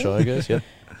was going. From the Shire goes, yeah.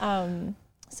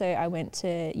 So I went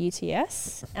to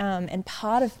UTS and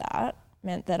part of that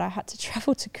meant that I had to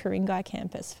travel to Kiralee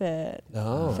campus for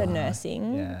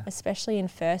nursing, especially in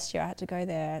first year. I had to go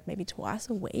there maybe twice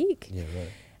a week. Yeah, right.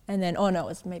 And then, it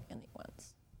was maybe only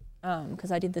once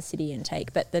because I did the city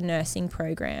intake, but the nursing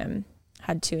program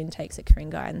had 2 intakes at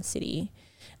Kiralee in the city.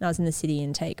 And I was in the city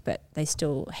intake, but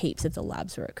heaps of the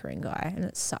labs were at Kiralee and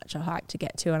it's such a hike to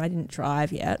get to and I didn't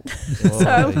drive yet. So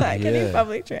I'm like getting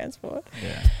public transport.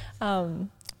 Yeah.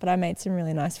 But I made some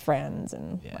really nice friends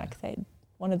and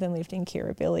one of them lived in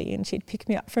Kiralee and she'd pick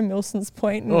me up from Milson's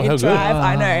Point and we'd drive.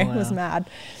 I know, it was mad.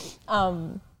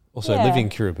 Also, living in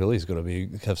Kiralee has got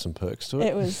to have some perks to it.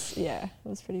 It was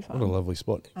pretty fun. What a lovely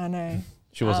spot. I know.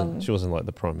 She wasn't like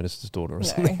the Prime Minister's daughter or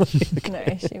something.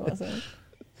 No, she wasn't.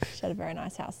 She had a very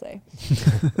nice house though.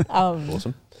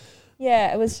 Awesome.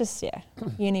 Yeah, it was just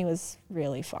uni was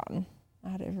really fun. I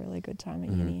had a really good time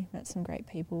at uni. Met some great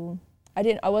people. I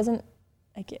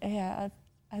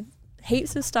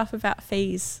heaps of stuff about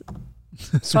fees.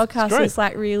 Podcast was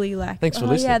like really like, thanks for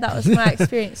listening. Yeah, that was my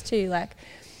experience too. Like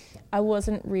I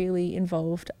wasn't really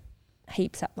involved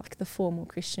heaps at like the formal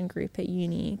Christian group at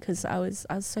uni because I was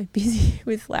so busy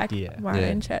with like my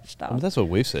own church stuff. Well, that's what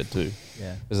we've said too.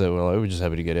 Yeah. Is that we're just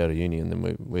happy to get out of uni and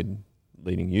then we're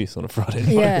leading youth on a Friday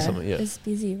night or something. Yeah. It's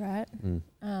busy, right?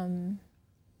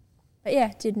 But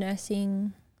yeah, did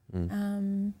nursing.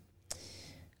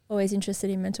 Always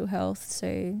interested in mental health.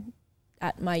 So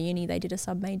at my uni, they did a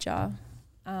sub-major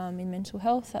in mental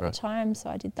health at the time. So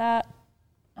I did that.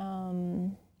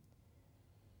 When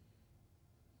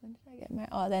did I get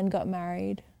married? Then got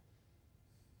married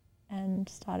and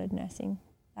started nursing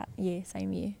that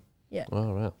same year. Yeah.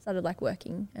 Oh, wow. Started like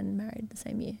working and married the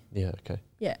same year. Yeah, okay.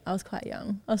 Yeah, I was quite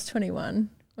young. I was 21.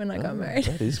 when I got married.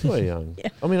 That is quite young. Yeah.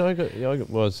 I mean, I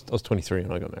was 23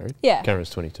 when I got married. Yeah. Karen's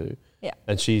 22. Yeah.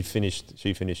 And she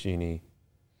finished uni.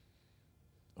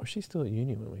 Oh, she's still at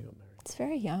uni when we got married. It's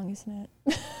very young, isn't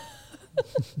it?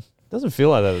 Doesn't feel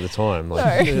like that at the time.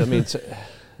 Like, No. I mean,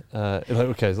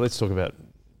 okay, so let's talk about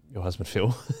your husband,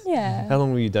 Phil. Yeah. How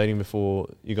long were you dating before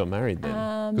you got married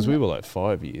then? Because we were like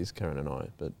 5 years, Karen and I.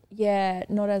 But yeah,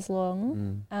 not as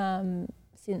long.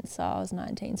 Since I was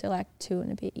 19, so like 2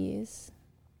 and a bit years.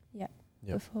 Yeah.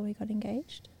 Yep. Before we got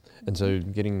engaged. And so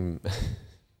getting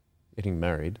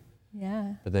married.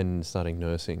 Yeah. But then starting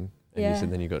nursing. And you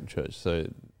said then you got church. So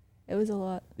it was a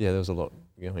lot. Yeah, there was a lot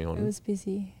going on. It was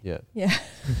busy. Yeah. Yeah.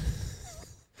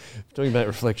 Talking about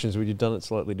reflections, would you have done it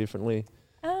slightly differently?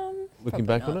 Looking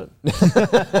back on it?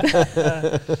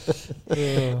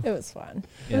 It was fun.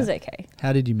 Yeah. It was okay.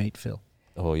 How did you meet Phil?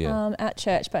 Oh, yeah. At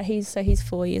church, but he's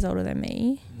 4 years older than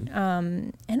me.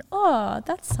 And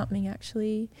that's something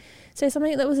actually. So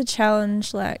something that was a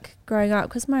challenge, like growing up,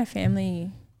 because my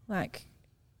family, like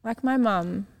my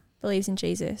mum believes in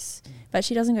Jesus, but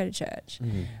she doesn't go to church.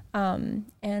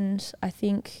 And I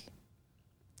think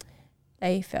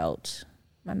they felt,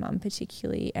 my mum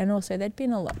particularly, and also there'd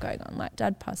been a lot going on. Like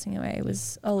Dad passing away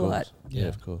was a lot. Yeah,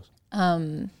 of course.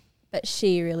 But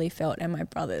she really felt, and my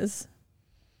brothers,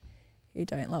 who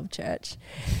don't love church,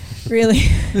 really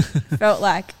felt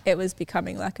like it was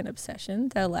becoming like an obsession.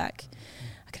 They're like,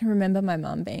 I can remember my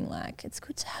mum being like, it's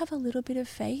good to have a little bit of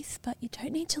faith, but you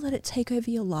don't need to let it take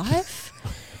over your life.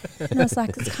 And I was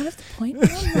like, that's kind of the point, Mum.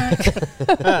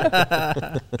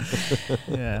 Like,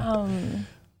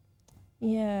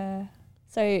 yeah.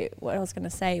 So what I was going to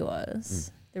say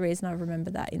was the reason I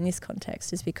remember that in this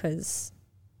context is because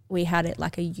we had it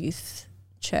like a youth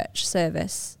church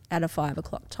service at a 5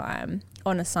 o'clock time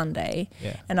on a Sunday,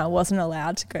 and I wasn't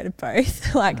allowed to go to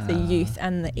both, like the youth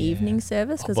and the evening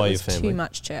service, because it was too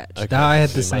much church. Okay. No, I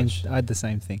had the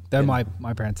same thing. Though my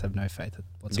parents have no faith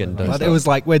whatsoever. But it was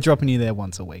like, we're dropping you there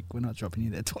once a week. We're not dropping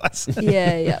you there twice.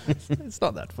 Yeah. It's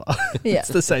not that far. Yeah. It's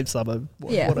the same suburb.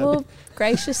 Well,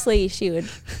 graciously she would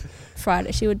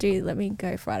let me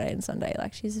go Friday and Sunday.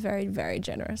 Like, she's a very, very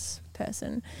generous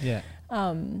person. Yeah.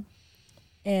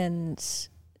 And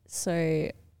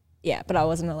so, yeah, but I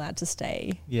wasn't allowed to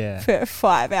stay for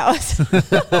 5 hours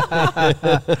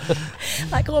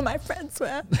like all my friends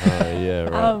were. Yeah,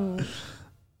 right.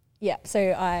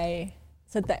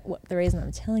 So the reason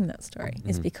I'm telling that story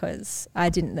is because I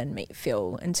didn't then meet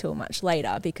Phil until much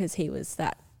later, because he was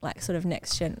that like sort of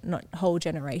not whole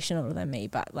generation older than me,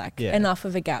 but like enough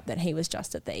of a gap that he was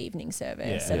just at the evening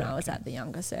service and I was at the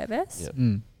younger service.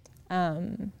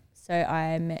 So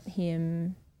I met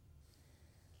him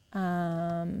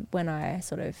when I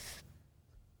sort of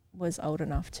was old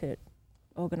enough to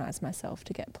organise myself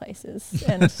to get places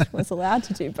and was allowed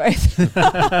to do both.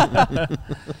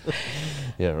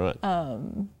 Yeah, right.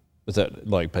 Was that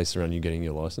like based around you getting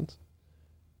your licence?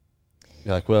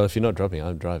 You're like, well, if you're not dropping,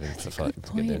 I'm driving That's for 5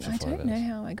 to get there for 5 hours. I don't know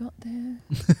how I got there.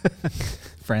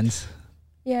 Friends?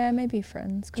 Yeah, maybe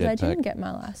friends, because I didn't get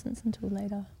my licence until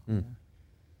later.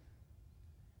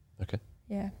 Okay.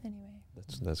 Yeah, anyway.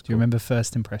 That's cool. Do you remember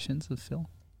first impressions of Phil?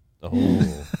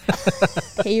 Oh.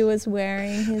 He was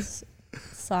wearing his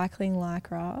cycling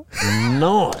lycra.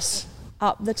 Nice.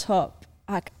 Up the top,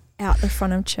 like out the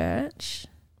front of church.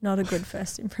 Not a good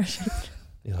first impression.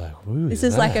 You're like, who this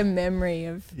is is like a memory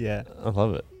of... Yeah. I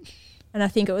love it. And I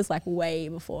think it was like way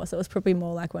before. So it was probably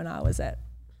more like when I was at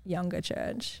younger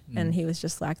church and he was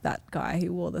just like that guy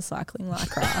who wore the cycling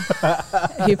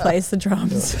lycra who plays the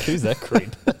drums. Who's that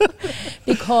creep?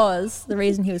 Because the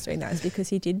reason he was doing that is because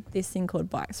he did this thing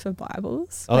called Bikes for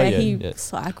Bibles, where he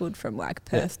cycled from like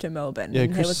Perth to Melbourne. Yeah,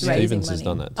 and Chris was raising Stevens money. has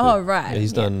done that too. Oh, right. Yeah,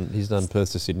 he's done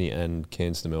Perth to Sydney and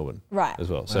Cairns to Melbourne as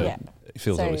well. So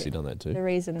Phil's obviously done that too. The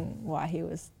reason why he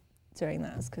was doing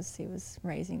that is because he was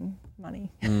raising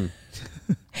money.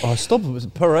 Oh, stop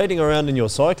parading around in your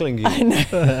cycling gear. I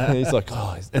know. He's like,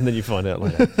 and then you find out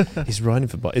later he's riding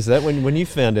for bikes. Is that when you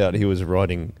found out he was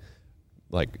riding,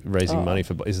 like raising money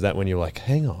for bikes? Is that when you're like,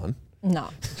 hang on? No.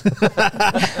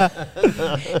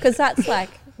 Because that's like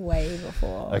way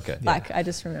before. Okay. Like I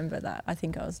just remember that. I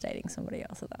think I was dating somebody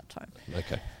else at that time.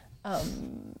 Okay.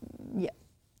 Yeah.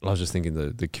 I was just thinking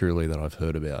the Kiralee that I've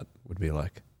heard about would be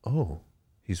like, oh,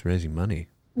 he's raising money.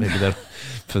 Maybe that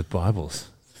for the Bibles.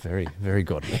 Very, very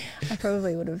godly. I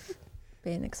probably would have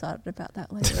been excited about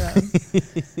that later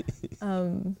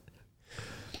on.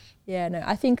 Yeah, no,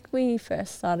 I think we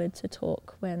first started to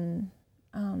talk when,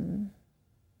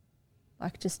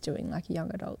 like just doing like young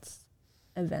adults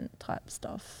event type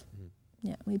stuff.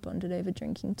 Yeah, we bonded over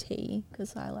drinking tea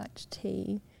because I liked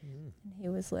tea and he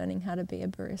was learning how to be a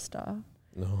barista.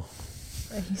 No.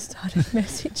 So he started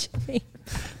messaging me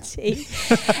tea,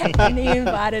 and he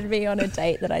invited me on a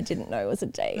date that I didn't know was a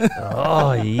date.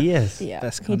 Oh, yes. Yeah,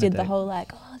 Best he kind did of the date. whole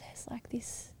like, oh, there's like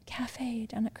this cafe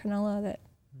down at Cronulla that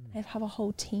they have a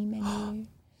whole tea menu.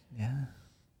 Yeah.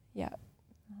 Yeah,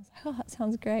 I was like, oh, that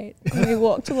sounds great. And we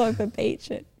walked along the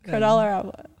beach at Cronulla. I'm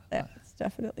like, that's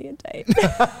definitely a date.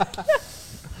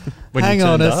 When you Hang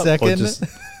on turned a up, or second. just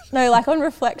No, like on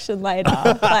reflection later.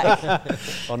 Like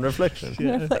on reflection.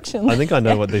 on reflection. I think I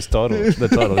know what the title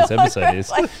of this episode is.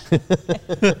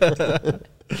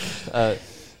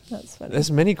 That's funny.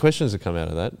 There's many questions that come out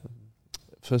of that.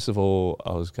 First of all,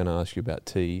 I was going to ask you about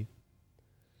tea,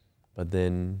 but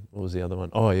then what was the other one?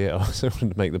 Oh yeah, I also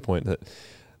wanted to make the point that,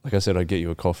 like I said, I'd get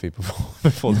you a coffee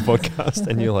before the podcast,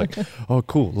 and you're like, "Oh,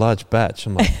 cool, large batch."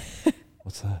 I'm like,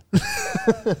 "What's that?"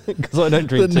 Because I don't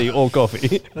drink tea or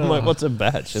coffee. I'm like, "What's a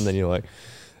batch?" And then you're like,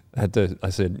 I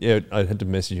said, "Yeah." I had to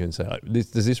message you and say,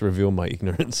 "Does this reveal my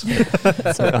ignorance?"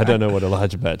 I don't know what a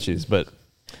large batch is, but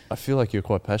I feel like you're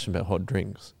quite passionate about hot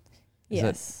drinks.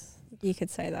 Yes, you could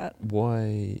say that.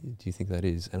 Why do you think that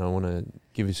is? And I want to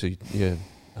give you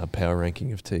a power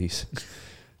ranking of teas.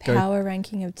 Power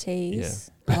ranking of teas.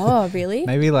 Yeah. Oh, really?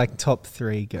 Maybe like top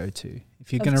 3 go-to.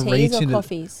 If you're Of going to teas reach or into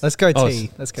coffees? Let's go Oh,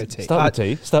 tea. Let's go tea. Start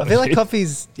with tea. I feel like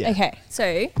coffee's Okay,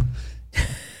 so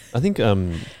I think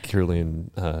Kiralee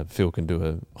and Phil can do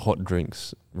a hot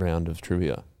drinks round of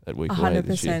trivia at week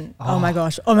 100%. Oh my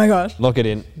gosh. Oh my gosh. Lock it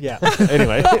in. Yeah.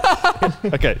 Anyway,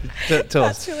 okay, tell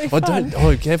us. That's really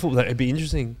fun. Careful. It'd be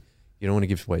interesting. You don't want to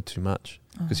give away too much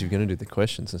because you're going to do the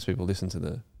questions since people listen to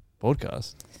the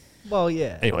podcast. Well,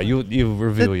 yeah. Anyway, you'll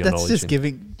reveal your that's knowledge. That's just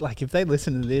giving, like, if they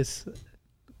listen to this,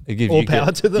 all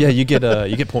power to them. Yeah, you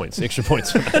get points, extra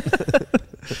points for that.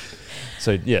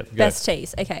 So, yeah. Go. Best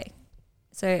teas. Okay.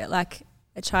 So, like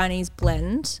a Chinese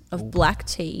blend of black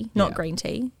tea, not green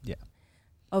tea. Yeah.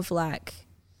 Of like,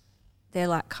 they're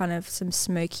like kind of some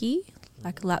smoky,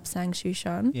 like Lapsang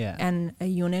Shushan. Yeah. And a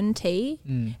Yunnan tea.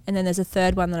 And then there's a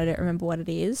third one that I don't remember what it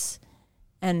is.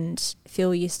 And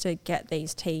Phil used to get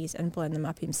these teas and blend them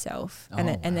up himself,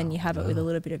 and then you have it with a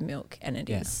little bit of milk, and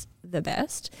it is the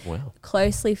best. Wow! It's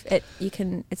closely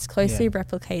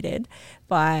replicated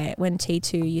by when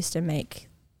T2 used to make.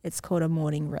 It's called a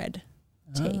morning red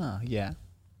tea. Yeah.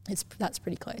 That's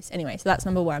pretty close. Anyway, so that's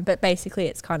number 1. But basically,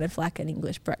 it's kind of like an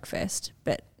English breakfast,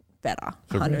 but better,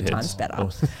 100 times better.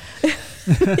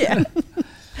 Yeah.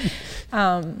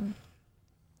 And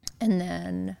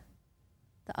then.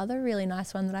 The other really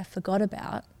nice one that I forgot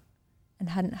about and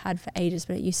hadn't had for ages,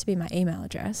 but it used to be my email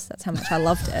address. That's how much I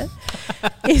loved it.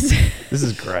 This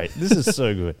is great. This is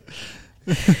so good.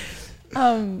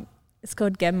 It's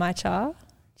called Genmai Cha. Do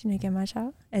you know Genmai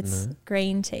Cha? It's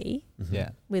green tea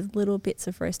with little bits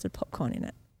of roasted popcorn in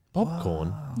it. Popcorn?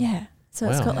 Wow. Yeah. So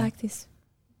it's got like this.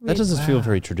 That doesn't feel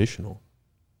very traditional.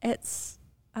 I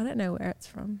don't know where it's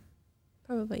from.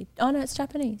 Probably. Oh, no, it's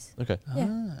Japanese. Okay.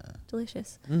 Yeah.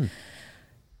 Delicious.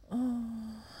 Oh,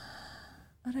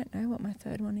 I don't know what my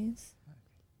third one is.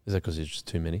 Is that because there's just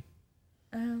too many?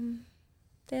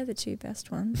 They're the 2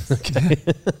 best ones. Okay.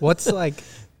 What's like,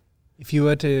 if you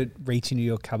were to reach into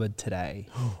your cupboard today,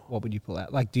 what would you pull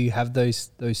out? Like, do you have those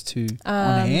 2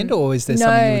 on hand, or is there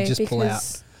something you would just pull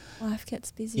out? Life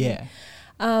gets busy. Yeah.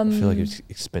 I feel like it's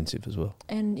expensive as well.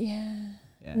 And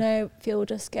no, Phil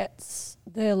just gets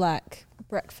the like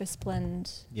breakfast blend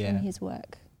from his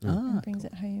work and brings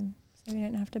it home. So we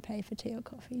don't have to pay for tea or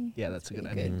coffee. Yeah, that's a good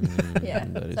idea.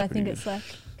 idea. So I think it's like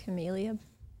Camellia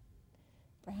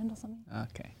brand or something.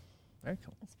 Okay, very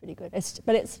cool. It's pretty good. It's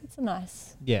a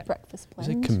nice breakfast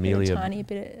blend. Is it Camellia? Tiny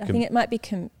bit. I think it might be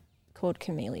called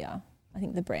Camellia. I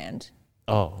think the brand.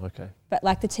 Oh, okay. But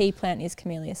like the tea plant is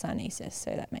Camellia sinensis,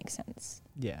 so that makes sense.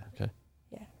 Yeah. Okay.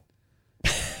 Yeah.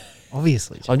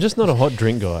 Obviously. I'm just not a hot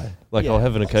drink guy. Like I'll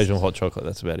have an occasional hot chocolate.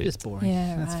 That's about it. Just boring.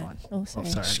 Yeah, that's right. fine. Also, Oh,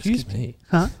 sorry. Excuse me.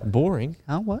 Huh? Boring.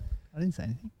 Huh? What? I didn't say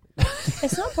anything.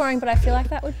 it's not boring, but I feel like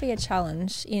that would be a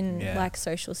challenge in like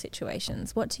social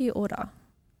situations. What do you order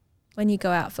when you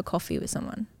go out for coffee with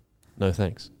someone? No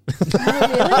thanks.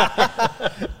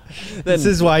 Oh, really? This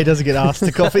is why he doesn't get asked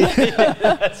to coffee.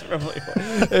 That's probably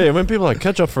why. Yeah, when people like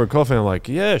catch up for a coffee, I'm like,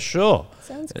 yeah, sure.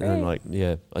 Sounds great. And then like,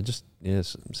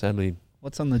 sadly,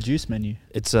 What's on the juice menu?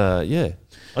 it's I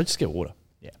just get water.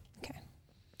 Yeah. Okay.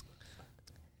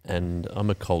 And I'm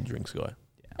a cold drinks guy.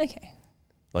 Okay.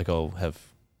 Like I'll have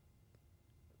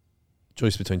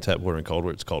choice between tap water and cold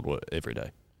water. It's cold water every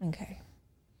day. Okay.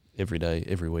 Every day,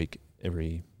 every week,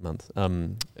 every month,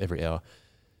 every hour.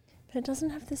 But it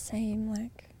doesn't have the same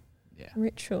like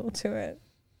ritual to it.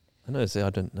 I know. See,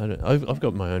 I don't. I've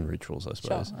got my own rituals, I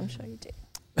suppose. Sure, I'm sure you do.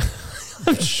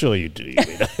 I'm sure you do.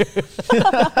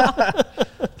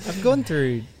 I've gone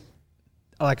through,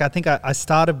 like, I think I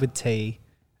started with tea,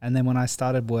 and then when I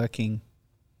started working,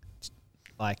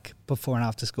 like before and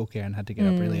after school care and had to get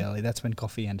up really early, that's when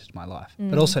coffee entered my life.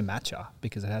 But also matcha,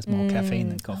 because it has more caffeine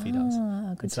than coffee does.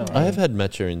 Good so I have had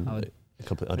matcha in a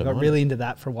couple. I got really into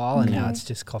that for a while, and now it's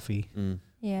just coffee all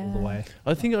the way.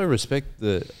 I think I respect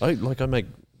I make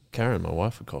Karen, my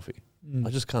wife, a coffee. I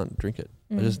just can't drink it.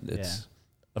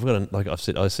 I've got I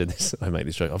said this. I make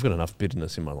this joke. I've got enough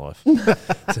bitterness in my life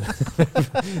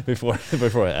before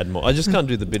I add more. I just can't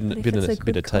do the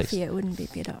bitter taste. It wouldn't be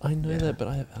bitter. I know that, but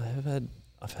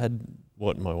I've had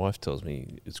what my wife tells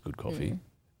me is good coffee,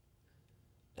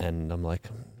 and I'm like,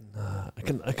 nah,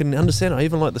 I can understand. I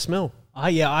even like the smell.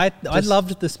 I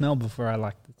loved the smell before I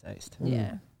liked the taste.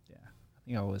 Yeah. I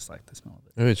think I always liked the smell of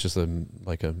it. Maybe it's just a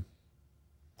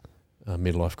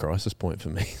midlife crisis point for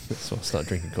me. So I'll start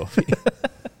drinking coffee.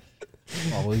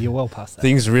 Oh, well, you're well past that.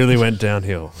 Things really went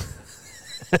downhill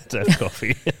to have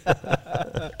coffee.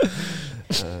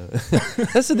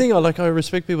 That's the thing. I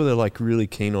respect people that are like really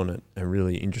keen on it and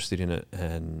really interested in it,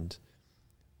 and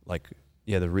like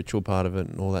the ritual part of it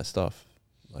and all that stuff.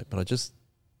 Like, but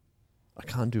I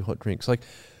can't do hot drinks. Like,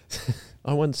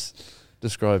 I once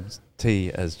described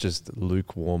tea as just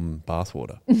lukewarm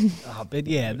bathwater. But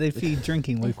if you're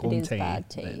drinking lukewarm tea,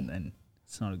 tea. Then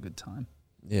it's not a good time.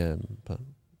 Yeah, but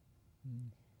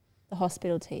the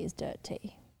hospital tea is dirt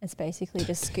tea. It's basically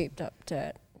just scooped up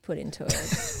dirt, put into a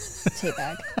tea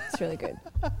bag. It's really good.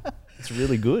 It's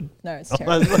really good. No, it's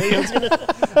terrible.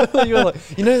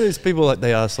 There's people like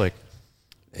they ask like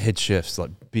head chefs,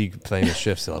 like big famous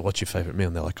chefs, they're like, "What's your favorite meal?"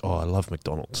 And they're like, "Oh, I love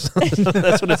McDonald's."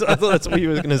 That's what I thought that's what you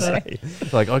were going to say.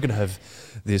 Like, I could have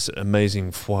this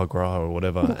amazing foie gras or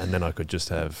whatever, and then I could just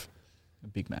have a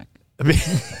Big Mac.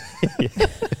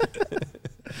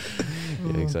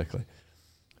 Yeah, exactly.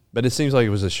 But it seems like it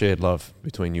was a shared love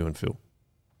between you and Phil.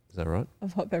 Is that right?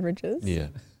 Of hot beverages? Yeah.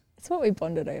 It's what we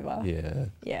bonded over. Yeah.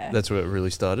 Yeah. That's where it really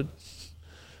started?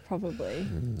 Probably.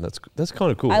 That's kind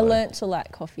of cool. I learnt to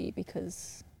like coffee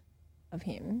because of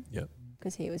him. Yep.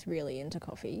 Because he was really into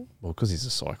coffee. Well, because he's a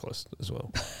cyclist as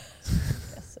well.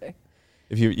 Guess so.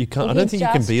 If you can't, I don't think you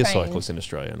can be a cyclist in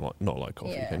Australia and not like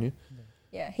coffee, can you?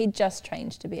 Yeah, he just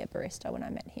trained to be a barista when I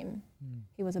met him.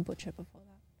 He was a butcher before that.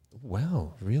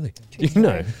 Wow, really? True You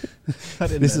know,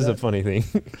 this is a funny thing.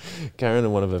 Karen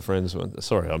and one of her friends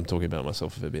sorry, I'm talking about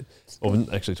myself a bit. Or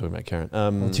actually talking about Karen.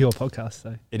 It's your podcast,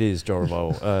 though. It is, Joel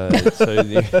Revival.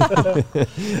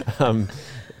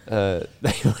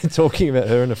 They were talking about,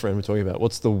 her and a friend were talking about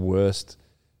what's the worst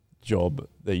job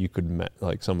that you could,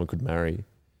 someone could marry.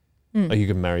 Like you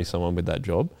could marry someone with that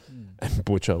job. And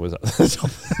butcher was at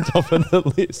the top of the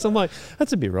list. I'm like,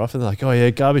 that's a bit rough. And they're like, oh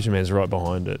yeah, garbage man's right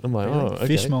behind it. I'm like, oh, okay.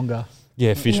 Fishmonger.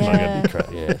 Yeah, fishmonger.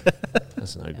 Crap. Yeah,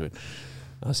 that's no good.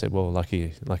 I said, well,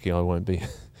 lucky I won't be.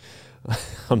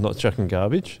 I'm not chucking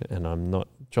garbage and I'm not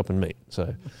chopping meat.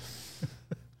 So,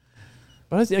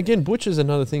 but again, butcher's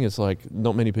another thing. It's like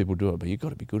not many people do it, but you've got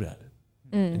to be good at it,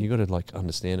 and you've got to like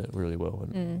understand it really well.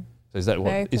 And so is that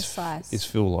very what precise. Is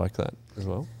Phil like that as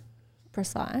well?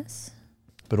 Precise.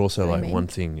 But also like one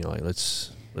thing, you're like,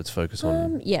 let's focus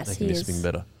on making this thing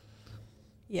better.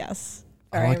 Yes,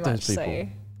 I like those people. So.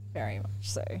 Very much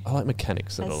so. I like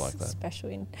mechanics that are like that.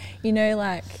 Especially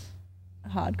like a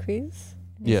hard quiz.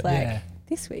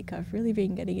 This week I've really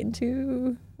been getting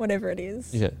into whatever it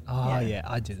is. Yeah. Oh yeah,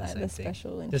 I do the same thing.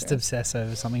 Special just obsess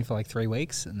over something for like 3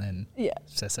 weeks and then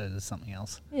obsess over something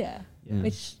else. Yeah.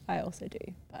 Which I also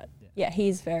do. But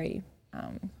he's very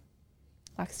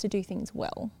likes to do things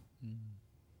well.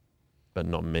 But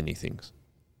not many things.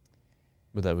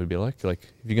 But that would be like if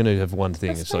you're going to have one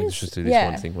thing, it's like, let's just do this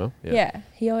one thing well. Yeah.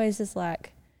 He always is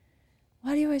like,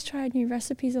 why do you always try new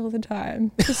recipes all the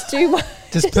time? Just do one.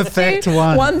 Just perfect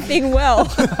one. One thing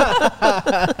well.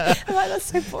 I'm like, that's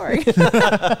so boring.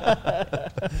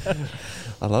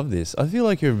 I love this. I feel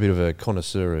like you're a bit of a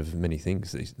connoisseur of many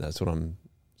things. That's what I'm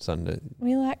starting to...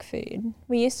 We like food.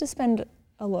 We used to spend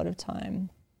a lot of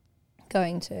time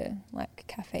going to like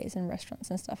cafes and restaurants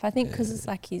and stuff. I think because it's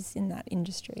like he's in that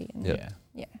industry. And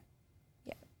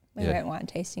we went wine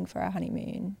tasting for our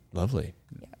honeymoon. Lovely.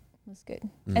 Yeah, it was good.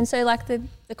 And so like the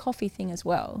coffee thing as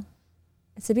well,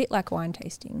 it's a bit like wine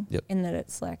tasting in that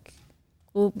it's like,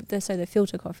 the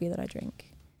filter coffee that I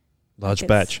drink. Large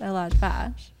batch. A large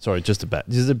batch. Sorry, just a batch.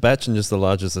 Is it batch and just the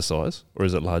large is the size? Or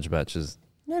is it large batches?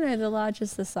 No, the large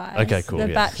is the size. Okay, cool. The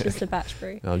batch is the batch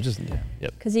brew.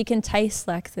 Because you can taste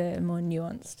like the more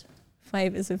nuanced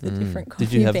flavours of the different coffee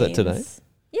beans. Did you have that today?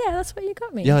 Yeah, Yeah, that's what you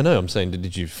got me. Yeah, I know. I'm saying,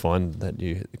 did you find that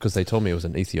because they told me it was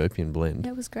an Ethiopian blend.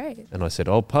 It was great. And I said,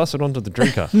 I'll pass it on to the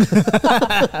drinker.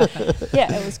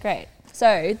 Yeah, it was great.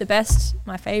 So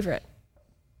my favourite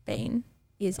bean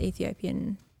is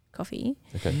Ethiopian coffee.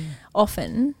 Okay.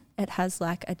 Often it has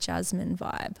like a jasmine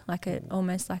vibe,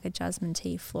 almost like a jasmine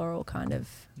tea floral kind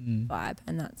of vibe,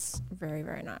 and that's very,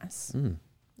 very nice.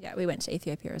 Yeah, we went to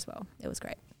Ethiopia as well. It was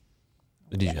great.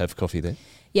 Did you have coffee there?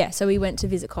 Yeah, so we went to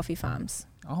visit coffee farms.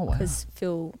 Oh, wow. Because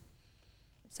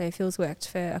Phil's worked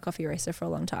for a coffee roaster for a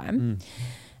long time,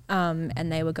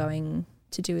 and they were going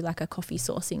to do like a coffee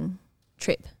sourcing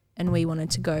trip, and we wanted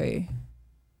to go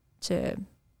to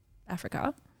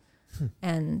Africa.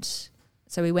 And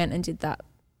so we went and did that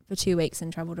for 2 weeks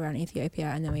and travelled around Ethiopia,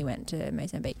 and then we went to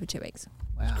Mozambique for 2 weeks.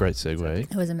 Wow. Great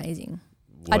segue. It was amazing.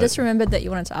 I just remembered that you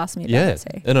wanted to ask me about it. So.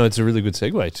 Yeah, no, it's a really good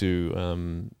segue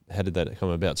to how did that come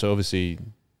about? So obviously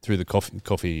through the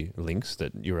coffee links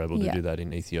that you were able to do that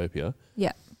in Ethiopia.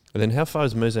 Yeah. And then how far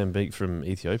is Mozambique from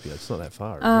Ethiopia? It's not that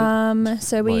far, is it?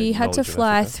 So we had to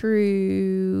fly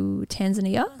through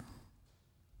Tanzania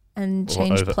and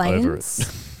change planes. Over it.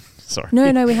 Sorry.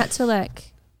 No, we had to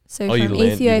from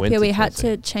Ethiopia we had Tanzania.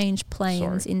 to change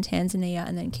planes in Tanzania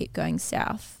and then keep going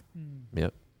south.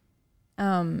 Yep.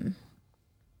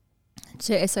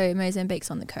 So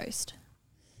Mozambique's on the coast.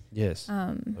 Yes,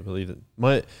 I believe it.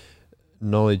 My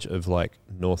knowledge of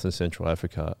North and Central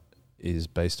Africa is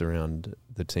based around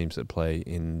the teams that play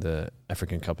in the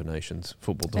African Cup of Nations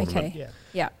football tournament. Okay.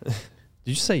 Yeah. Did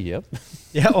you say yep?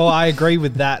 Yeah, I agree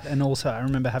with that. And also I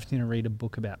remember having to read a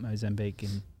book about Mozambique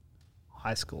in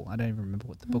high school. I don't even remember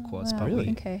what the book was. Wow. But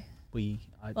Really?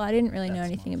 I didn't really know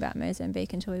anything about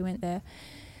Mozambique until we went there.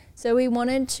 So we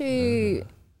wanted to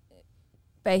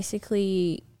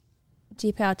basically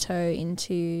dip our toe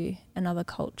into another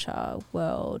culture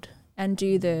world and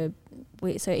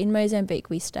so in Mozambique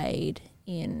we stayed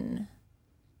in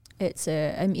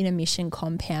a mission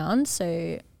compound,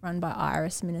 so run by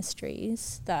Iris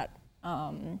Ministries that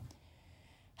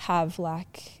have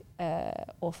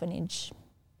orphanage,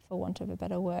 for want of a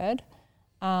better word,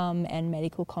 and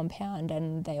medical compound,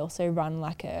 and they also run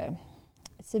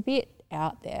it's a bit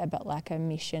out there, but a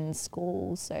mission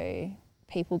school, so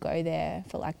people go there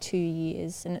for 2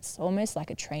 years and it's almost like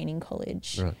a training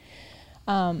college. Right.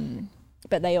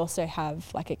 But they also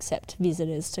have accept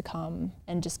visitors to come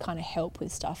and just kind of help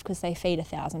with stuff because they feed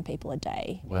 1,000 people a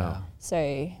day. Wow.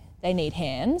 So they need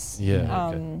hands. Yeah.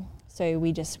 Okay. So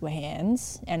we just were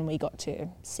hands and we got to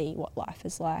see what life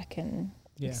is like and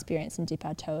experience and dip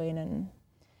our toe in and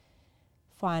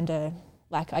find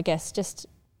just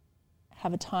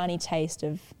have a tiny taste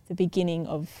of the beginning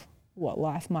of what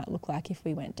life might look like if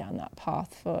we went down that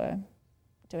path for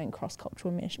doing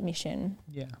cross-cultural mission.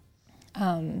 Yeah.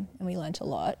 And we learnt a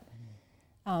lot.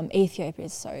 Ethiopia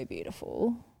is so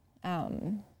beautiful.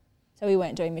 So we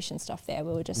weren't doing mission stuff there.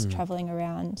 We were just travelling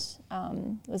around.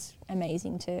 It was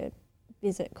amazing to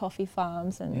visit coffee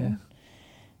farms and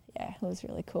it was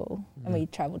really cool. And we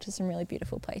travelled to some really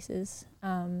beautiful places.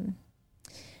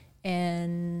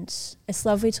 And it's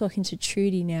lovely talking to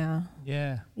Trudy now.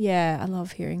 Yeah. Yeah, I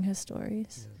love hearing her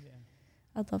stories. Yeah.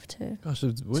 I'd love to. Gosh,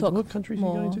 what country are you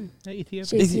going to? Ethiopia.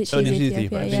 She's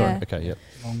Ethiopia, yeah. Sorry. Okay, yep.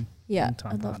 Yeah,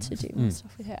 time I'd love partner. to do more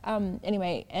stuff with her.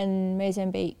 Anyway, and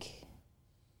Mozambique.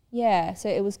 Yeah, so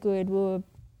it was good. We were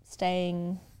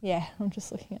staying. Yeah, I'm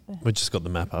just looking at We just got the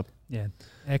map up. Yeah.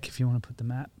 Eck, if you want to put the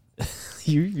map.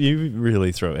 You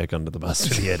really throw Eck under the bus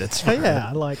for the edits. Oh, yeah,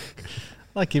 I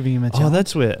like giving him a chance. Oh,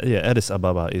 that's where Addis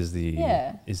Ababa is the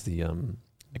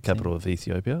capital of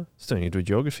Ethiopia. Still need to do a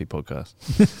geography podcast.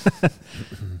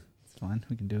 It's fine.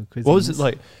 We can do a quiz. What was it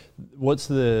like?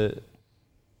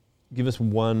 Give us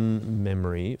one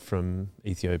memory from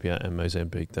Ethiopia and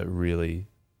Mozambique that really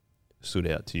stood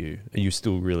out to you and you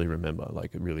still really remember,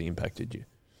 it really impacted you.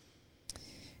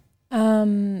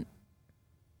 The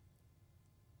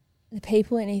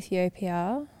people in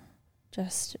Ethiopia,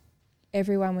 just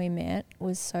everyone we met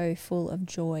was so full of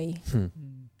joy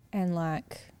and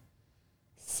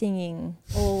singing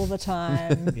all the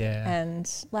time. Yeah. And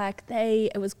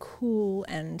it was cool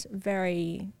and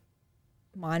very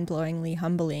mind-blowingly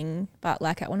humbling. But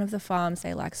at one of the farms,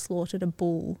 they slaughtered a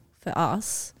bull for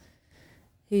us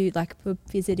who were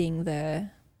visiting the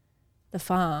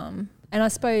farm. And I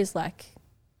suppose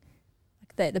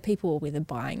the people were with them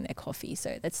buying their coffee.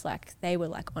 So that's they were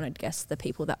honoured guests, the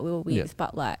people that we were with.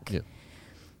 But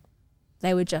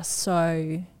they were just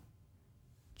so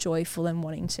joyful and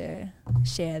wanting to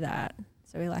share that.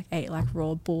 So we ate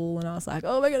raw bull and I was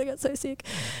oh my God, I got so sick.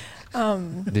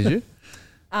 Did you?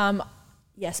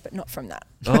 Yes, but not from that.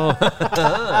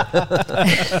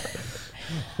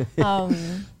 Oh.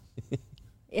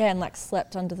 and like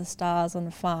slept under the stars on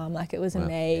a farm. Like, it was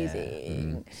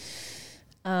amazing.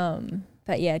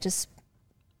 But yeah, just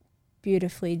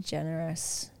beautifully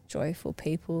generous, joyful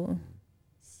people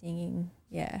singing.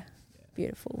 Yeah,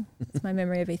 beautiful. That's my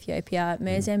memory of Ethiopia.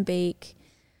 Mozambique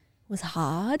was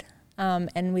hard,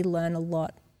 and we learn a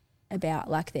lot about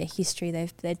like their history.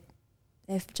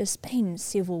 They've just been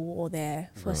civil war there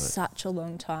for such a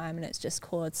long time, and it's just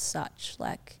caused such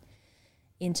like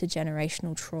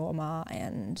intergenerational trauma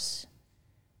and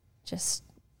just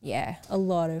a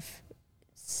lot of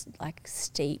like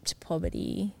steeped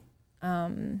poverty,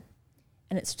 and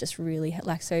it's just really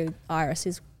like, so Iris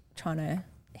is trying to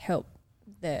help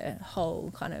the whole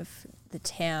kind of the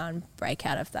town break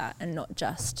out of that, and not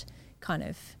just kind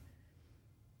of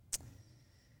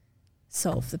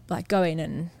solve the, like, go in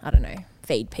and I don't know,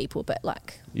 feed people, but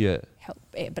like help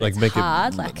it. But like it's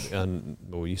hard.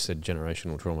 Well, you said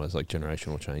generational trauma is like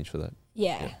generational change for that.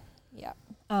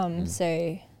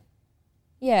 So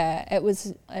yeah, it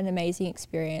was an amazing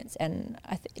experience, and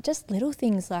just little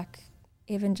things like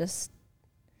even just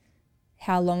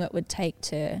how long it would take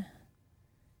to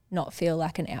not feel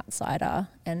like an outsider,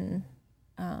 and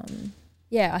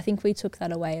I think we took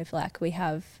that away of like, we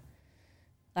have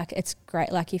like, it's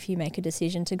great, like if you make a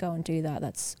decision to go and do that,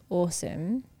 that's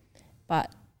awesome,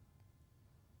 but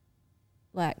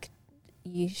like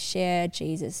you share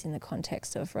Jesus in the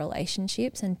context of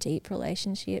relationships and deep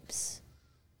relationships,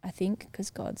 I think, because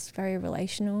God's very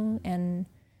relational, and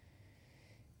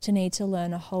to need to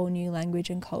learn a whole new language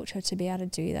and culture to be able to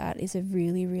do that is a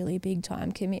really, really big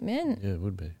time commitment. Yeah, it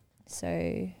would be.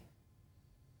 So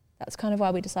that's kind of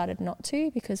why we decided not to,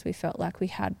 because we felt like we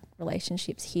had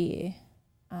relationships here,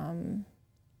 and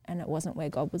it wasn't where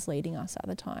God was leading us at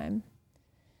the time.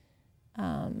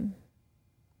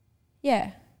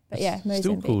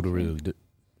 Still cool to really do.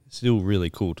 Still really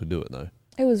cool to do it though.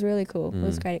 It was really cool. It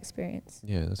was a great experience.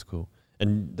 Yeah, that's cool.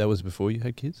 And that was before you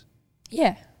had kids?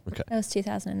 Yeah. Okay. That was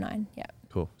 2009. Yeah.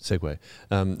 Cool. Segue.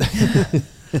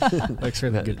 Looks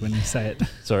really good when you say it.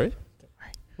 Sorry?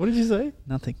 What did you say?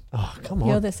 Nothing. Oh, come on.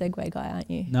 You're the segue guy, aren't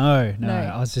you? No.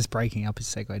 I was just breaking up his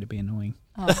segue to be annoying.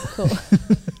 Oh, cool.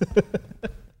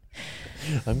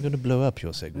 I'm going to blow up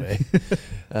your segue.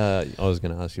 I was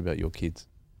going to ask you about your kids.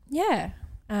 Yeah.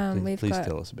 Please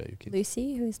tell us about your kids.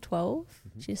 Lucy, who is 12.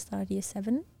 She just started year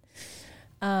 7.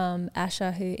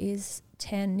 Asher, who is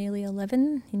 10, nearly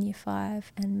 11 in year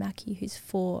 5, and Mackie, who's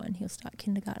 4, and he'll start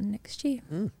kindergarten next year.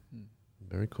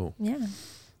 Very cool. Yeah.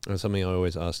 Something I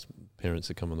always ask parents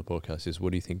that come on the podcast is,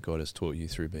 what do you think God has taught you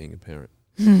through being a parent?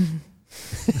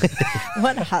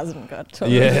 What hasn't God taught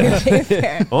you through being a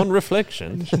parent? On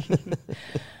reflection.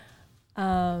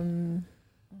 Oh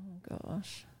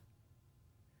gosh.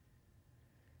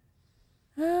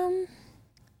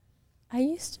 I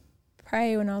used to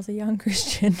pray when I was a young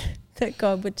Christian that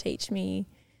God would teach me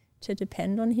to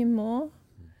depend on him more.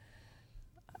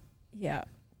 Yeah,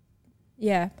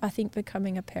 I think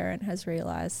becoming a parent has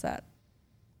realised that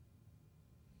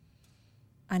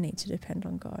I need to depend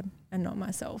on God and not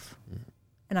myself.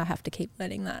 And I have to keep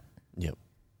learning that. Yep.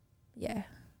 Yeah.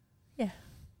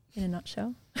 In a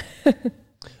nutshell.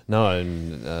 No, I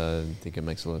think it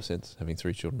makes a lot of sense. Having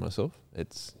 3 children myself,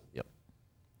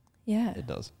 Yeah. It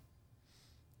does.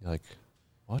 Like,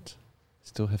 what?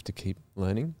 Still have to keep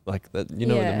learning? Like that, you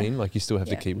know what I mean? Like, you still have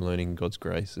to keep learning God's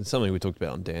grace. It's something we talked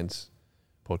about on Dan's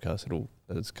podcast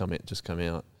that's just come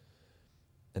out,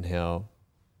 and how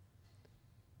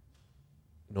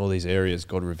in all these areas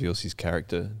God reveals his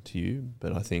character to you.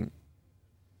 But I think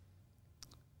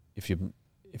if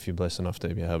you're blessed enough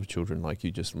to have children, like,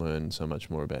 you just learn so much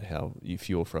more about how, if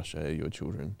you're frustrated at your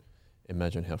children,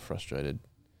 imagine how frustrated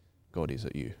God is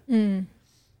at you. And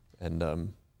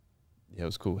it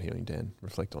was cool hearing Dan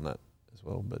reflect on that as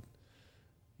well. But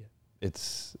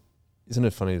isn't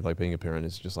it funny, like, being a parent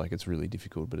is just like, it's really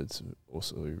difficult, but it's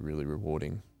also really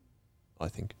rewarding, I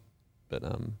think. But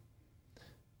I'm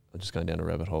just going down a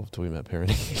rabbit hole talking about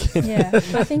parenting. Yeah,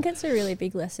 I think it's a really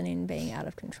big lesson in being out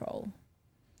of control.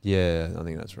 Yeah, I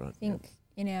think that's right. I think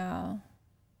in our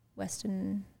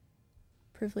Western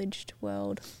privileged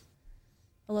world,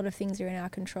 a lot of things are in our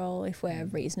control if we're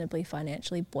reasonably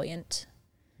financially buoyant.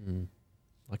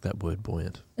 Like that word,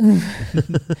 buoyant. But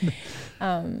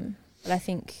I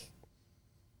think,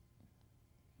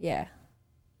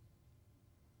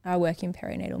 I work in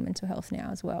perinatal mental health now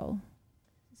as well.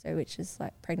 So, which is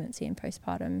like pregnancy and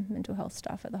postpartum mental health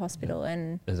stuff at the hospital.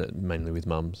 And is it mainly with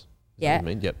mums? Yeah. That what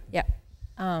you mean? Yep.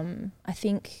 I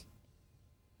think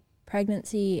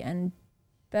pregnancy and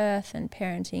birth and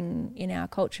parenting in our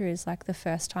culture is like the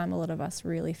first time a lot of us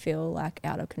really feel like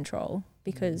out of control,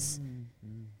 because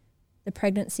the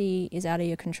pregnancy is out of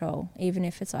your control. Even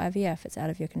if it's IVF, it's out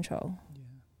of your control.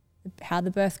 Yeah. How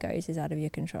the birth goes is out of your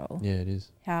control. Yeah, it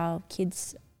is. How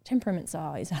kids' temperaments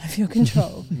are is out of your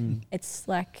control. It's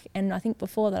like, and I think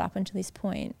before that, up until this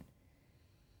point,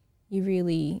 you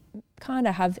really kind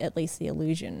of have at least the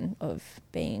illusion of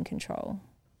being in control.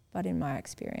 But in my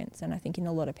experience, and I think in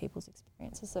a lot of people's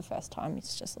experience, it's the first time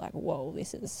it's just like, whoa,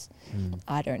 this is,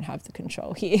 I don't have the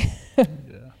control here.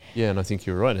 Yeah, and I think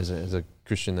you're right. As a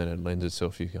Christian, then it lends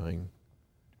itself, you going,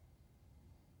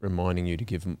 reminding you to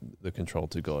give the control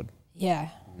to God. Yeah.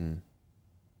 Yeah,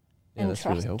 and that's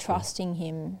really helpful. trusting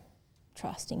him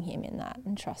in that,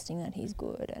 and trusting that he's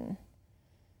good, and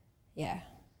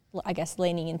I guess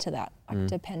leaning into that, like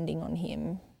depending on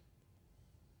him.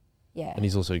 Yeah. And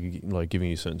he's also like giving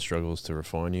you certain struggles to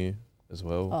refine you as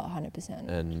well. Oh, 100%.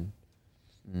 And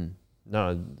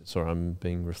no, sorry, I'm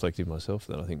being reflective myself.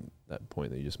 Then I think that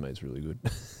point that you just made is really good.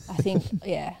 I think,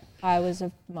 I was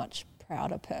a much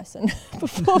prouder person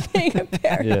before being a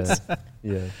parent.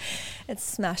 Yeah. It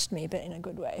smashed me, but in a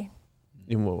good way.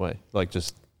 In what way? Like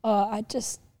just... I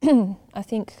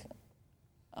think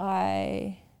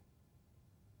I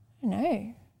don't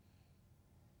know.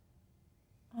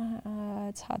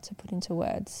 It's hard to put into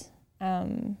words.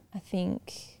 I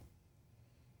think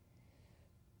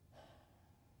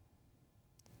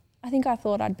I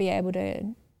thought I'd be able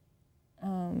to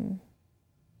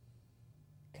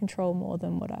control more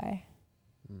than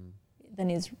than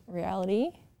is reality.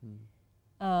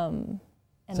 And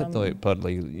is that like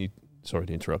partly, sorry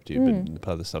to interrupt you, but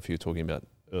part of the stuff you were talking about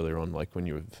earlier on, like when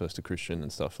you were first a Christian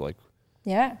and stuff, like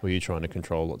were you trying to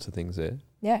control lots of things there?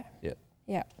 Yeah.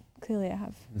 Clearly I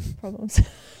have problems.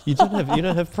 You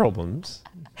don't have problems?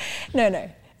 No,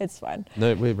 it's fine.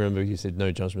 No, remember you said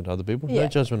no judgment of other people? Yeah. No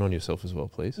judgment on yourself as well,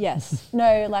 please. Yes.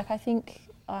 No, like I think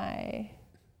I've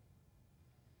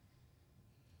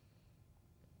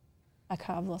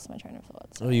lost my train of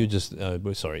thought. So. Oh, you just,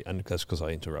 we're sorry, and that's because I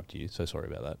interrupted you, so sorry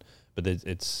about that. But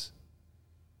it's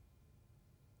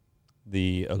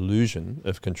the illusion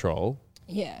of control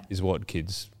is what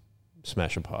kids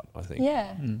smash apart, I think.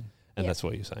 Yeah. And that's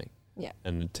what you're saying. Yeah.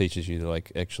 And it teaches you that,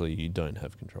 like, actually you don't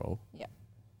have control. Yeah.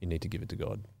 You need to give it to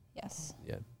God. Yes.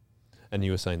 Yeah. And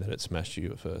you were saying that it smashed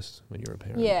you at first when you were a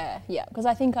parent. Yeah, because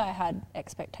I think I had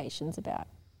expectations about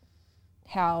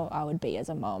how I would be as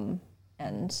a mum,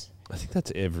 and I think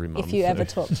that's every mum. If you ever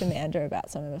talk to Amanda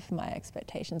about some of my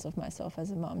expectations of myself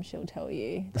as a mum, she'll tell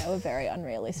you they were very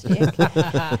unrealistic.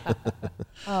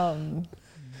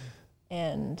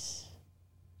 And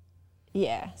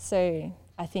so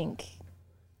I think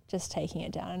just taking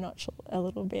it down a notch a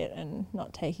little bit and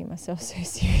not taking myself so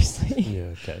seriously.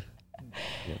 Yeah, okay.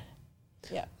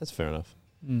 Yeah. That's fair enough.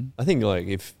 I think, like,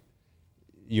 if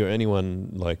you're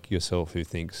anyone like yourself who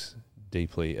thinks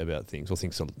deeply about things or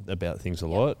thinks about things a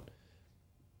lot,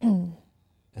 and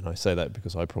I say that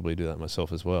because I probably do that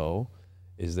myself as well,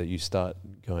 is that you start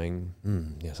going,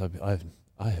 yes,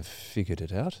 I have figured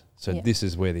it out. So this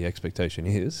is where the expectation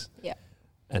is. Yeah.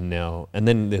 And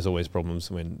then there's always problems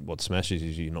when what smashes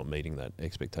is you not meeting that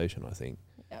expectation, I think.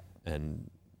 Yep. And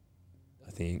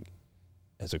I think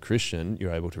as a Christian,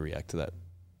 you're able to react to that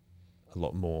a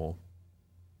lot more.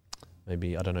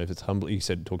 Maybe, I don't know if it's humbly, you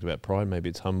talked about pride, maybe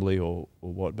it's humbly or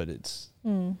what, but it's...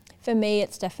 For me,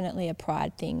 it's definitely a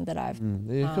pride thing that I've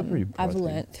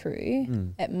learnt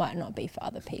through. It might not be for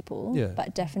other people,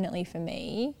 but definitely for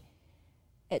me,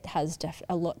 it has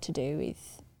a lot to do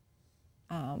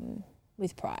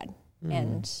with pride.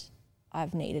 And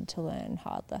I've needed to learn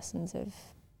hard lessons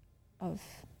I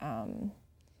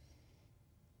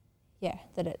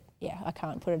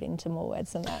can't put it into more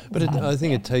words than that. But I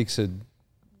think it takes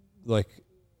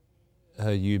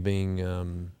you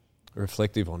being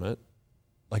reflective on it,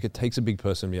 like it takes a big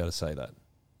person to be able to say that,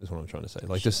 is what I'm trying to say.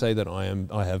 Like to say that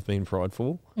I have been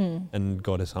prideful and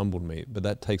God has humbled me, but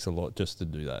that takes a lot just to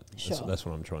do that. Sure. That's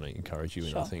what I'm trying to encourage you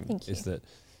in, I think. Thank you. Is that,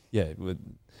 it would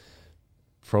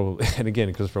probably, and again,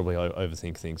 because probably I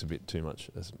overthink things a bit too much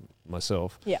as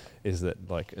myself, is that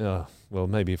like, well,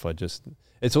 maybe if I just,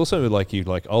 it's also like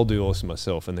I'll do all this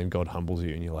myself, and then God humbles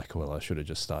you and you're like, well, I should have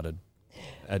just started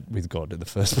with God in the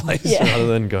first place rather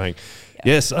than going,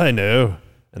 yes, I know.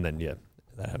 And then,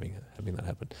 that having that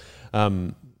happen.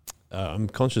 I'm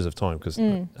conscious of time because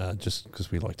just because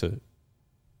we like to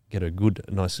get a good,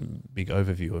 nice, big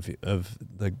overview of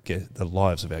the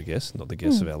lives of our guests, not the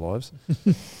guests of our lives.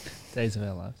 Days of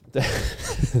our lives.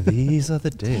 These are the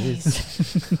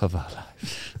days of our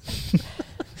lives.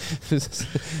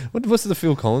 What's the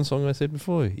Phil Collins song I said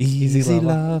before? Easy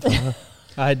lover.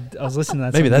 I was listening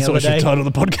to that. Maybe song that's the what I other should day title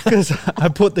the podcast. 'cause I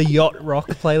put the Yacht Rock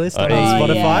playlist on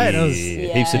Spotify, yes. and it was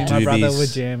Heaps of Yeah. my brother Doobies. were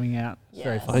jamming out. It's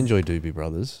very Yes. fun. I enjoy Doobie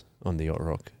Brothers on the Yacht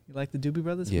Rock. You like the Doobie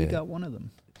Brothers? Yeah. We got one of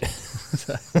them.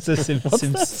 It's a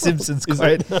Simpsons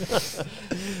quote.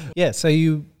 Yeah, so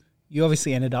you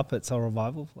obviously ended up at Soul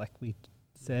Revival, like we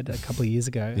said a couple of years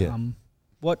ago. Yeah.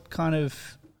 What kind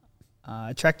of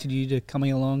attracted you to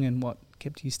coming along, and what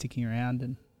kept you sticking around?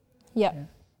 And Yeah.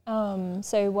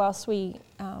 So whilst we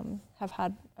have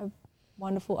had a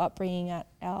wonderful upbringing at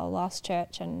our last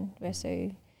church, and we're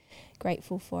so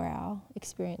grateful for our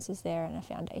experiences there and our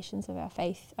foundations of our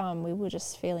faith, we were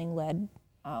just feeling led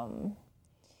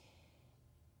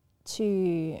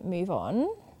to move on,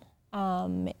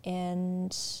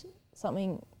 and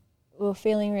something we were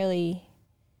feeling really,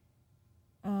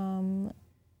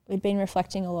 we'd been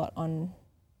reflecting a lot on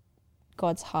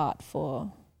God's heart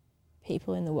for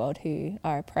people in the world who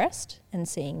are oppressed, and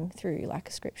seeing through like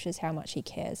scriptures how much he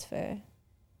cares for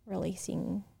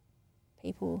releasing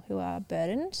people who are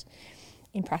burdened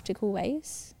in practical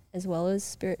ways as well as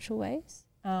spiritual ways.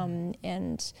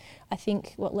 And I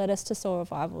think what led us to Soul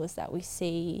Revival is that we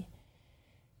see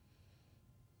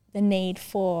the need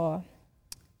for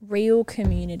real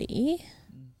community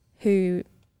who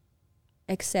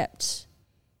accept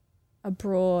a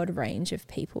broad range of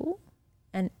people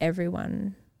and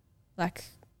everyone. Like,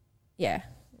 yeah,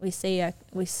 we see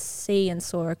and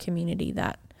saw a community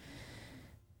that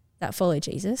follow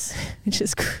Jesus, which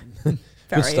is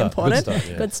very important.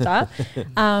 Good start.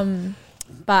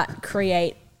 But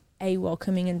create a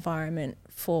welcoming environment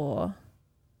for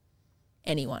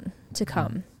anyone to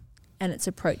come, and it's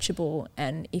approachable.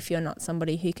 And if you're not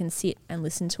somebody who can sit and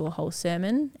listen to a whole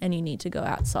sermon and you need to go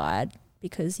outside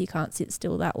because you can't sit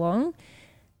still that long,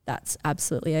 that's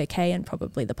absolutely okay, and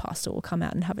probably the pastor will come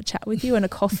out and have a chat with you and a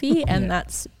coffee, and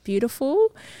that's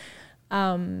beautiful,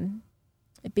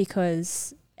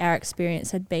 because our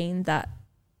experience had been that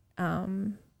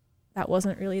that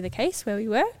wasn't really the case where we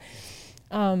were,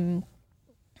 and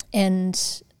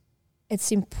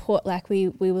it's important. Like we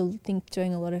were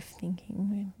doing a lot of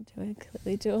thinking. We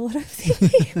clearly do a lot of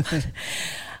thinking.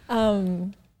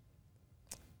 But,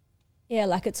 yeah,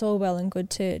 like it's all well and good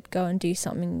to go and do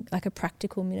something like a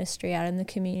practical ministry out in the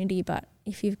community, but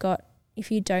if you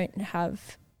don't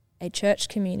have a church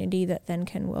community that then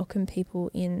can welcome people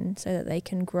in so that they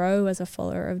can grow as a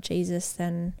follower of Jesus,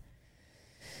 then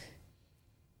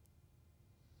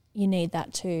you need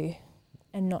that too,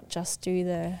 and not just do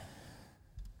the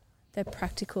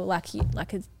practical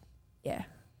But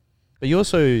you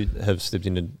also have stepped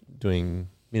into doing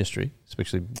ministry,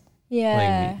 especially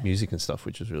playing music and stuff,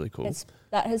 which is really cool.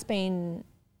 That has been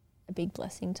a big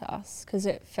blessing to us, because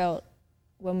it felt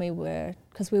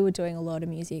because we were doing a lot of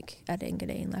music at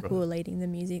Engadine, we were leading the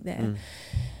music there.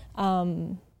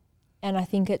 And I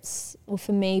think it's,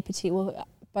 for me particularly,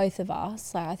 both of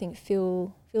us, I think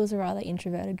Phil's a rather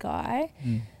introverted guy.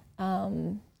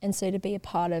 And so to be a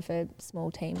part of a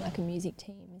small team, like a music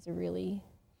team, is a really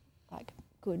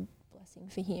good blessing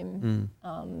for him.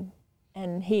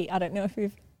 And I don't know if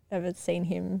you've ever seen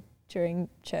him during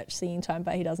church singing time,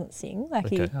 but he doesn't sing.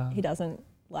 He doesn't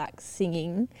like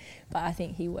singing, but I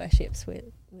think he worships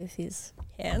with his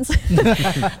hands.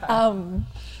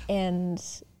 And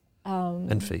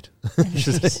feet.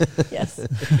 Yes.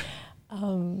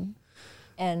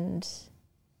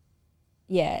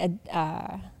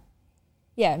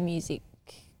 Music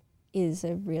is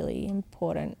a really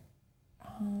important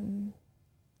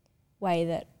way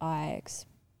that I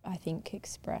think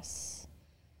express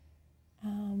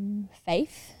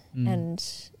faith and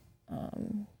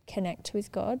connect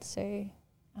with God. So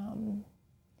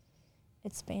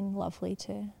it's been lovely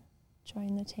to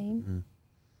join the team.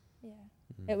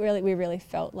 We really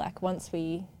felt like once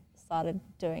we started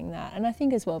doing that, and I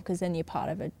think as well because then you're part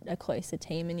of a closer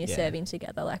team and you're serving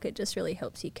together, it just really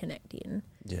helps you connect in.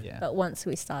 But once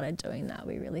we started doing that,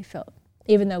 we really felt,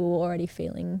 even though we were already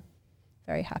feeling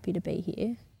very happy to be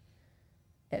here,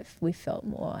 we felt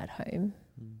more at home.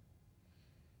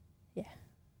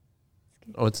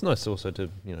 It's nice also to,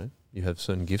 you have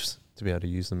certain gifts to be able to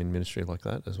use them in ministry like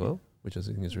that as well, which I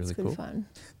think is really cool. Fun.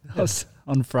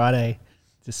 On Friday,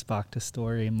 just sparked a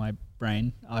story in my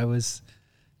brain. I was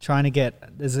trying to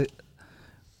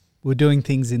we're doing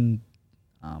things in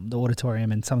the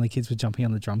auditorium, and some of the kids were jumping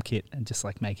on the drum kit and just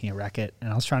making a racket,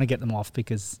 and I was trying to get them off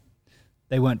because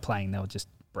they weren't playing, they were just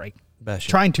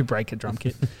trying to break a drum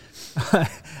kit.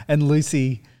 And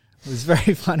Lucy was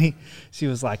very funny. She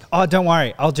was like, "Oh, don't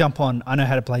worry, I'll jump on. I know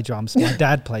how to play drums. My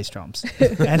dad plays drums."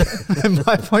 And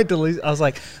my point to Lucy, I was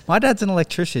like, "My dad's an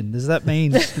electrician. Does that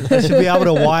mean I should be able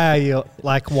to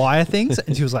wire things?"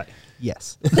 And she was like,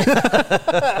 Yes.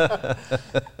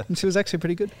 And she was actually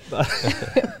pretty good.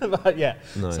 But yeah.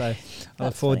 Nice. So I look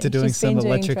That's forward to funny. doing She's some been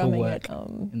doing electrical drumming work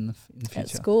in the future. at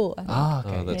school. I think. Ah,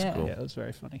 okay. Oh, that's Yeah. cool. Yeah, it was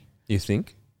very funny. You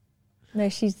think? No,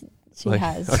 she Like-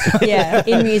 has. Yeah,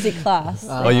 in music class.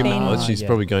 Oh, They've you been- oh, she's yeah.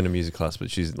 probably going to music class,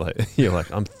 but she's like, you're like,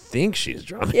 I think she's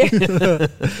drumming.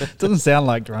 Doesn't sound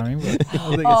like drumming, but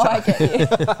I think I it's get you.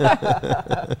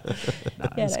 nah,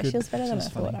 Yeah, it's no, good. she was better than I It's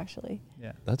thought, funny. actually.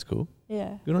 Yeah. That's cool.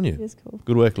 Yeah, Good on it you. is cool.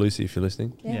 Good work, Lucy, if you're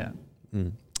listening. Yeah.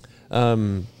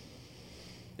 Mm.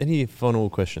 Any final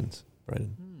questions,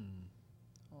 Brayden?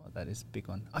 Oh, that is a big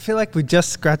one. I feel like we just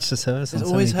scratched the surface on It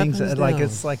so always many things. happens Like now.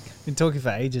 it's like been talking for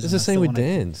ages. It's and the I same still with wanna-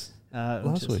 Dan's. I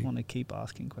last just week. want to keep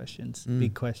asking questions, Mm.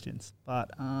 big questions. But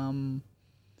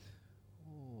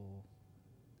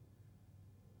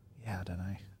yeah, I don't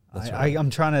know. That's right. I'm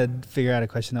trying to figure out a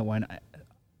question that won't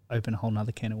open a whole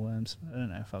nother can of worms. I don't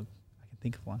know if I can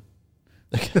think of one.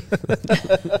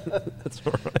 That's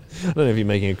all right. I don't know if you're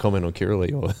making a comment on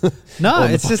Kiralee or No, on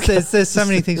the it's just there's so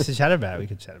many things to chat about. We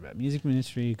could chat about music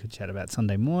ministry. We could chat about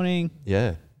Sunday morning.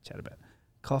 yeah. Chat about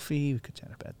coffee. We could chat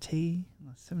about tea.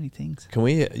 So many things. Can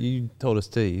we? You told us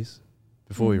teas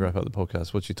before we wrap up the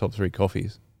podcast. What's your top 3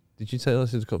 coffees? Did you tell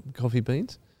us it's got coffee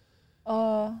beans?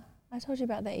 Oh, I told you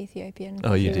about the Ethiopian.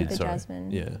 Oh, you coffee did. with the Sorry.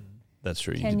 jasmine. Yeah, that's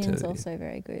true. You did Kenyan's tell also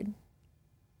very good.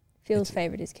 Phil's It's-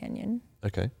 favorite is Kenyan.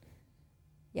 Okay.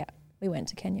 We went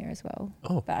to Kenya as well,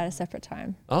 Oh. but at a separate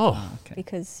time Oh. Okay.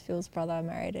 because Phil's brother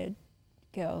married a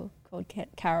girl called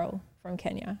Carol from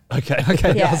Kenya. Okay.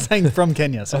 Okay. Yeah. I was saying from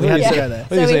Kenya, so I we thought had you to said- go there.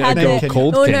 Oh, you we say a had girl the-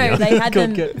 called Oh Kenya. no, they had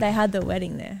Called them. They had the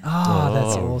wedding there. Oh,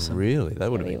 that's awesome. Really? That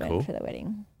would So have we been went cool. for the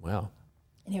wedding. Wow.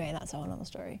 Anyway, that's a whole other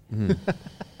story. Mm.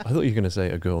 I thought you were going to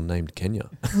say a girl named Kenya.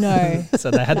 No,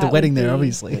 So they had the that wedding would there, be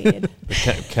obviously. Weird.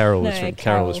 But Carol is No, from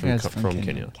Carol is Carol. from, Yes, from from Kenya.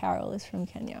 Kenya. Carol is from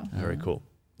Kenya. Very cool.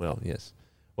 Well, yes.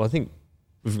 Well, I think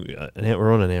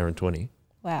we're on an hour and 20,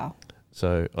 Wow.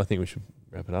 so I think we should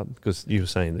wrap it up because you were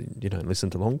saying that you don't listen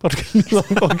to long podcasts.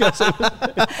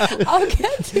 I'll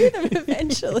get to them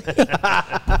eventually.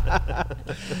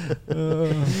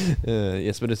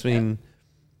 Yes, but it's been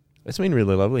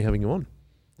really lovely having you on.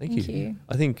 Thank you.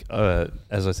 I think,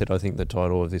 as I said, I think the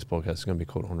title of this podcast is going to be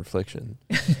called On Reflection.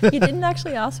 You didn't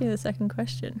actually ask me the second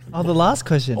question. Oh, the last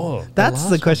question. Oh, That's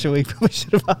the last question we probably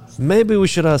should have asked. Maybe we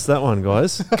should ask that one,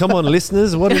 guys. Come on,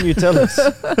 listeners, why don't you tell us?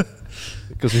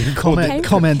 Because we Came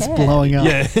Comments prepared. blowing up.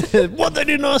 Yeah. What, they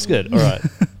didn't ask it? All right.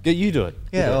 Get you do it.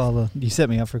 Yeah, You do it. well, you set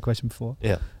me up for a question before.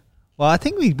 Yeah. Well, I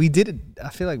think we did it. I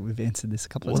feel like we've answered this a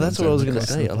couple of Well, times. that's what I was over the going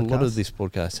to course say. of A the lot of podcast. this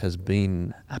podcast has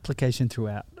been, Application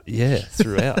throughout.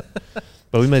 throughout.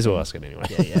 But we may as well ask it anyway.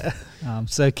 Yeah.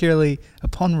 So, Kiralee,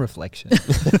 upon reflection.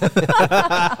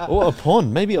 Or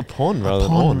upon. Maybe upon rather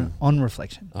than on. On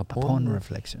reflection. Upon Upon re-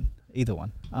 reflection. Either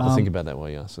one. I'll think about that while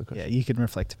you ask the Yeah, question. you can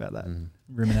reflect about that. Mm.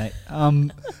 Ruminate.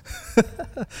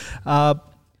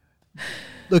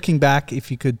 Looking back,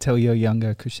 if you could tell your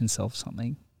younger Christian self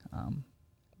something,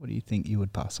 what do you think you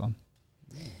would pass on?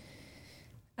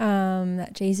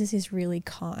 That Jesus is really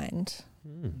kind.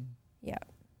 Mm. Yeah.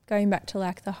 Going back to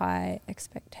like the high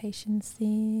expectations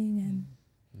thing and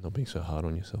Not being so hard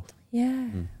on yourself. yeah,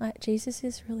 Mm. like Jesus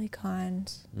is really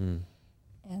kind Mm.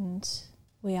 and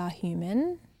we are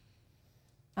human.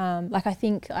 Like I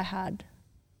think I had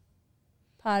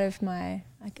part of my,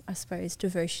 I suppose,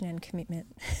 devotion and commitment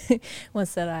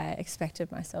was that I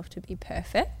expected myself to be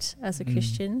perfect as a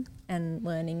Christian and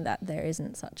learning that there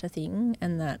isn't such a thing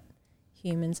and that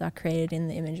humans are created in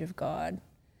the image of God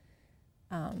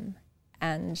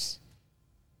and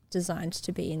designed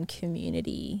to be in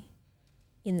community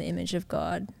in the image of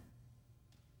God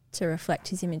to reflect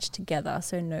his image together,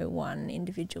 so no one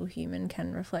individual human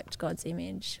can reflect God's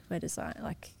image. We're designed,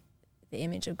 like the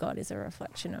image of God is a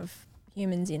reflection of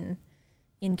humans in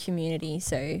community,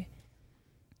 so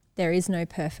there is no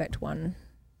perfect one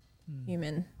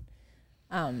human.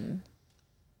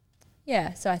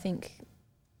 Yeah, so I think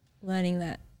learning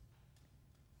that,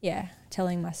 yeah,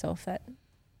 telling myself that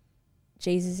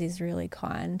Jesus is really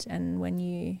kind, and when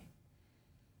you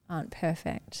aren't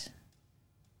perfect,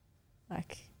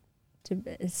 like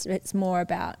it's more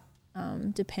about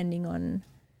depending on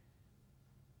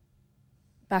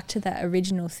back to that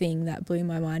original thing that blew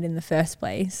my mind in the first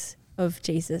place of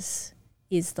Jesus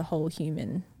is the whole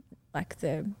human, like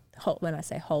the whole, when I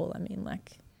say whole, I mean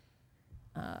like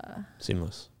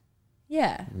Sinless.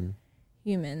 yeah, Mm.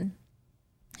 human.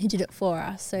 He did it for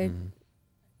us, so Mm.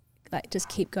 like just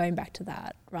keep going back to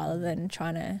that rather than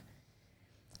trying to,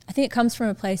 I think it comes from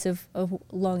a place of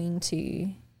longing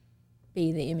to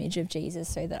be the image of Jesus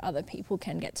so that other people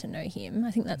can get to know him.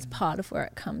 I think that's part of where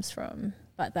it comes from.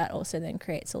 but that also then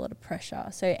creates a lot of pressure.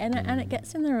 So and it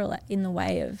gets in the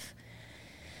way of,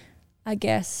 I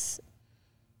guess,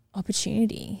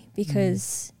 opportunity,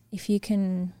 because if you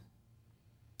can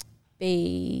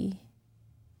be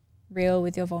real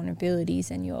with your vulnerabilities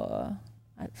and your,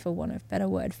 for want of a better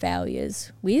word,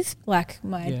 failures with, like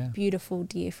my beautiful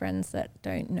dear friends that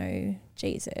don't know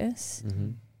Jesus,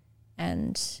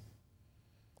 and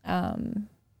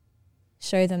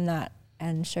show them that,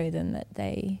 and show them that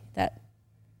that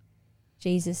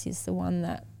Jesus is the one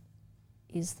that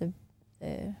is the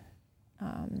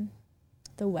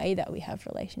way that we have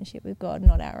relationship with God,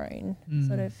 not our own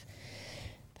sort of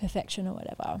perfection or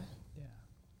whatever. Yeah.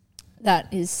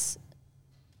 That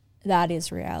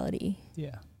is reality.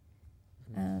 Yeah.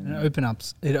 And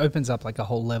it opens up like a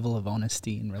whole level of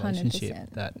honesty in relationship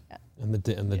 100%. that and the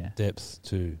depth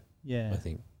too. Yeah. I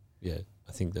think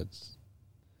that's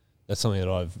something that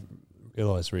I've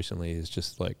realized recently, is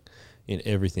just like in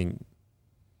everything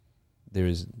there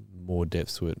is more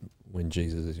depth to it when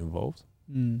Jesus is involved.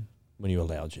 When you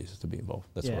allow Jesus to be involved.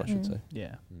 That's what I should say.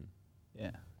 Yeah. Yeah.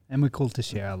 And we're called to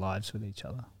share our lives with each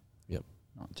other. Yep.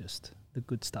 Not just the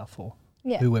good stuff or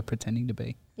Yeah. who we're pretending to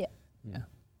be. Yeah. Yeah.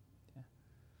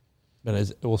 But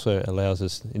it also allows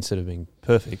us, instead of being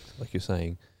perfect, like you're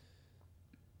saying,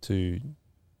 to,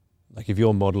 like, if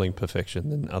you're modeling perfection,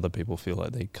 then other people feel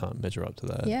like they can't measure up to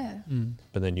that. Yeah.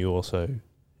 But then you also,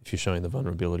 if you're showing the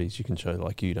vulnerabilities, you can show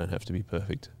like you don't have to be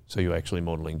perfect. So you're actually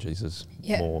modeling Jesus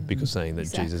more, because saying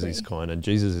that Jesus is kind and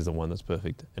Jesus is the one that's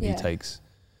perfect, and he takes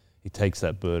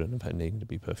that burden of needing to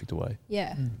be perfect away.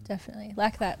 Yeah, definitely.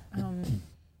 Like that,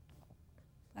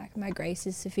 like my grace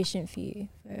is sufficient for you,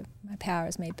 for my power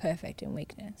is made perfect in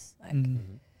weakness. Like,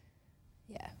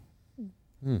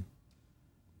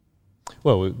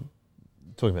 Well, we're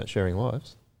talking about sharing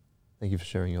lives. Thank you for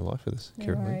sharing your life with us, No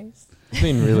Kiralee. worries. It's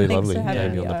been really Thanks lovely for having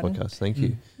having you me on the on. podcast. Thank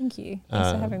you. Thank you.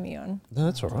 Thanks for having me on. No,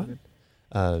 that's all right.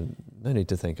 No need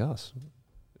to thank us.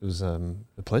 It was a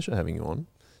pleasure having you on.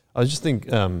 I just think,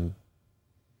 to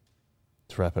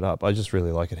wrap it up, I just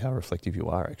really like it how reflective you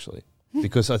are, actually.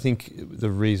 Because I think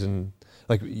the reason,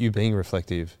 like, you being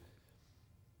reflective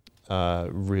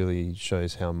really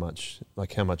shows how much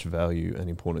value and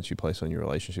importance you place on your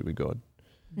relationship with God.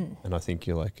 And I think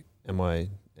you're like, am I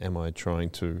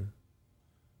trying to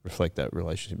reflect that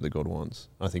relationship that God wants?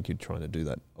 I think you're trying to do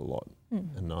that a lot.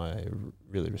 And I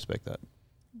really respect that.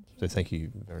 So thank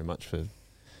you very much for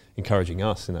encouraging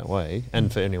us in that way.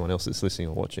 And for anyone else that's listening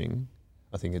or watching,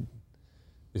 I think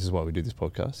this is why we do this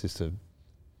podcast, is to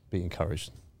be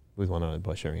encouraged with one another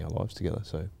by sharing our lives together.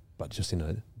 So, but just in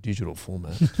a digital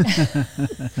format,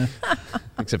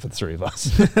 except for the three of us.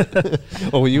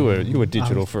 Oh, well, you were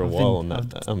digital for a while on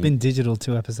that. I've been digital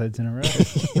 2 episodes in a row.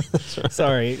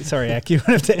 Right. Sorry, Ak, you won't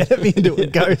have to edit me into a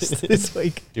ghost this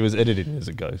week. It was edited as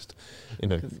a ghost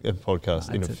in a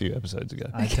podcast a few episodes ago.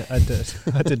 I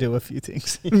had to do a few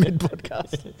things mid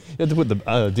podcast. You had to put the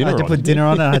dinner on. I had to put dinner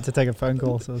on, and I had to take a phone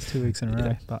call, so it was 2 weeks in a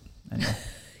row. But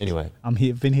anyway, I'm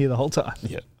here. Been here the whole time.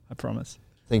 Yeah, I promise.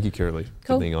 Thank you, Kiralee,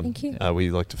 Cool. for being on. Thank you. We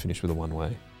like to finish with a one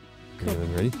way. Cool.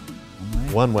 Everyone ready? One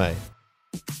way. One way.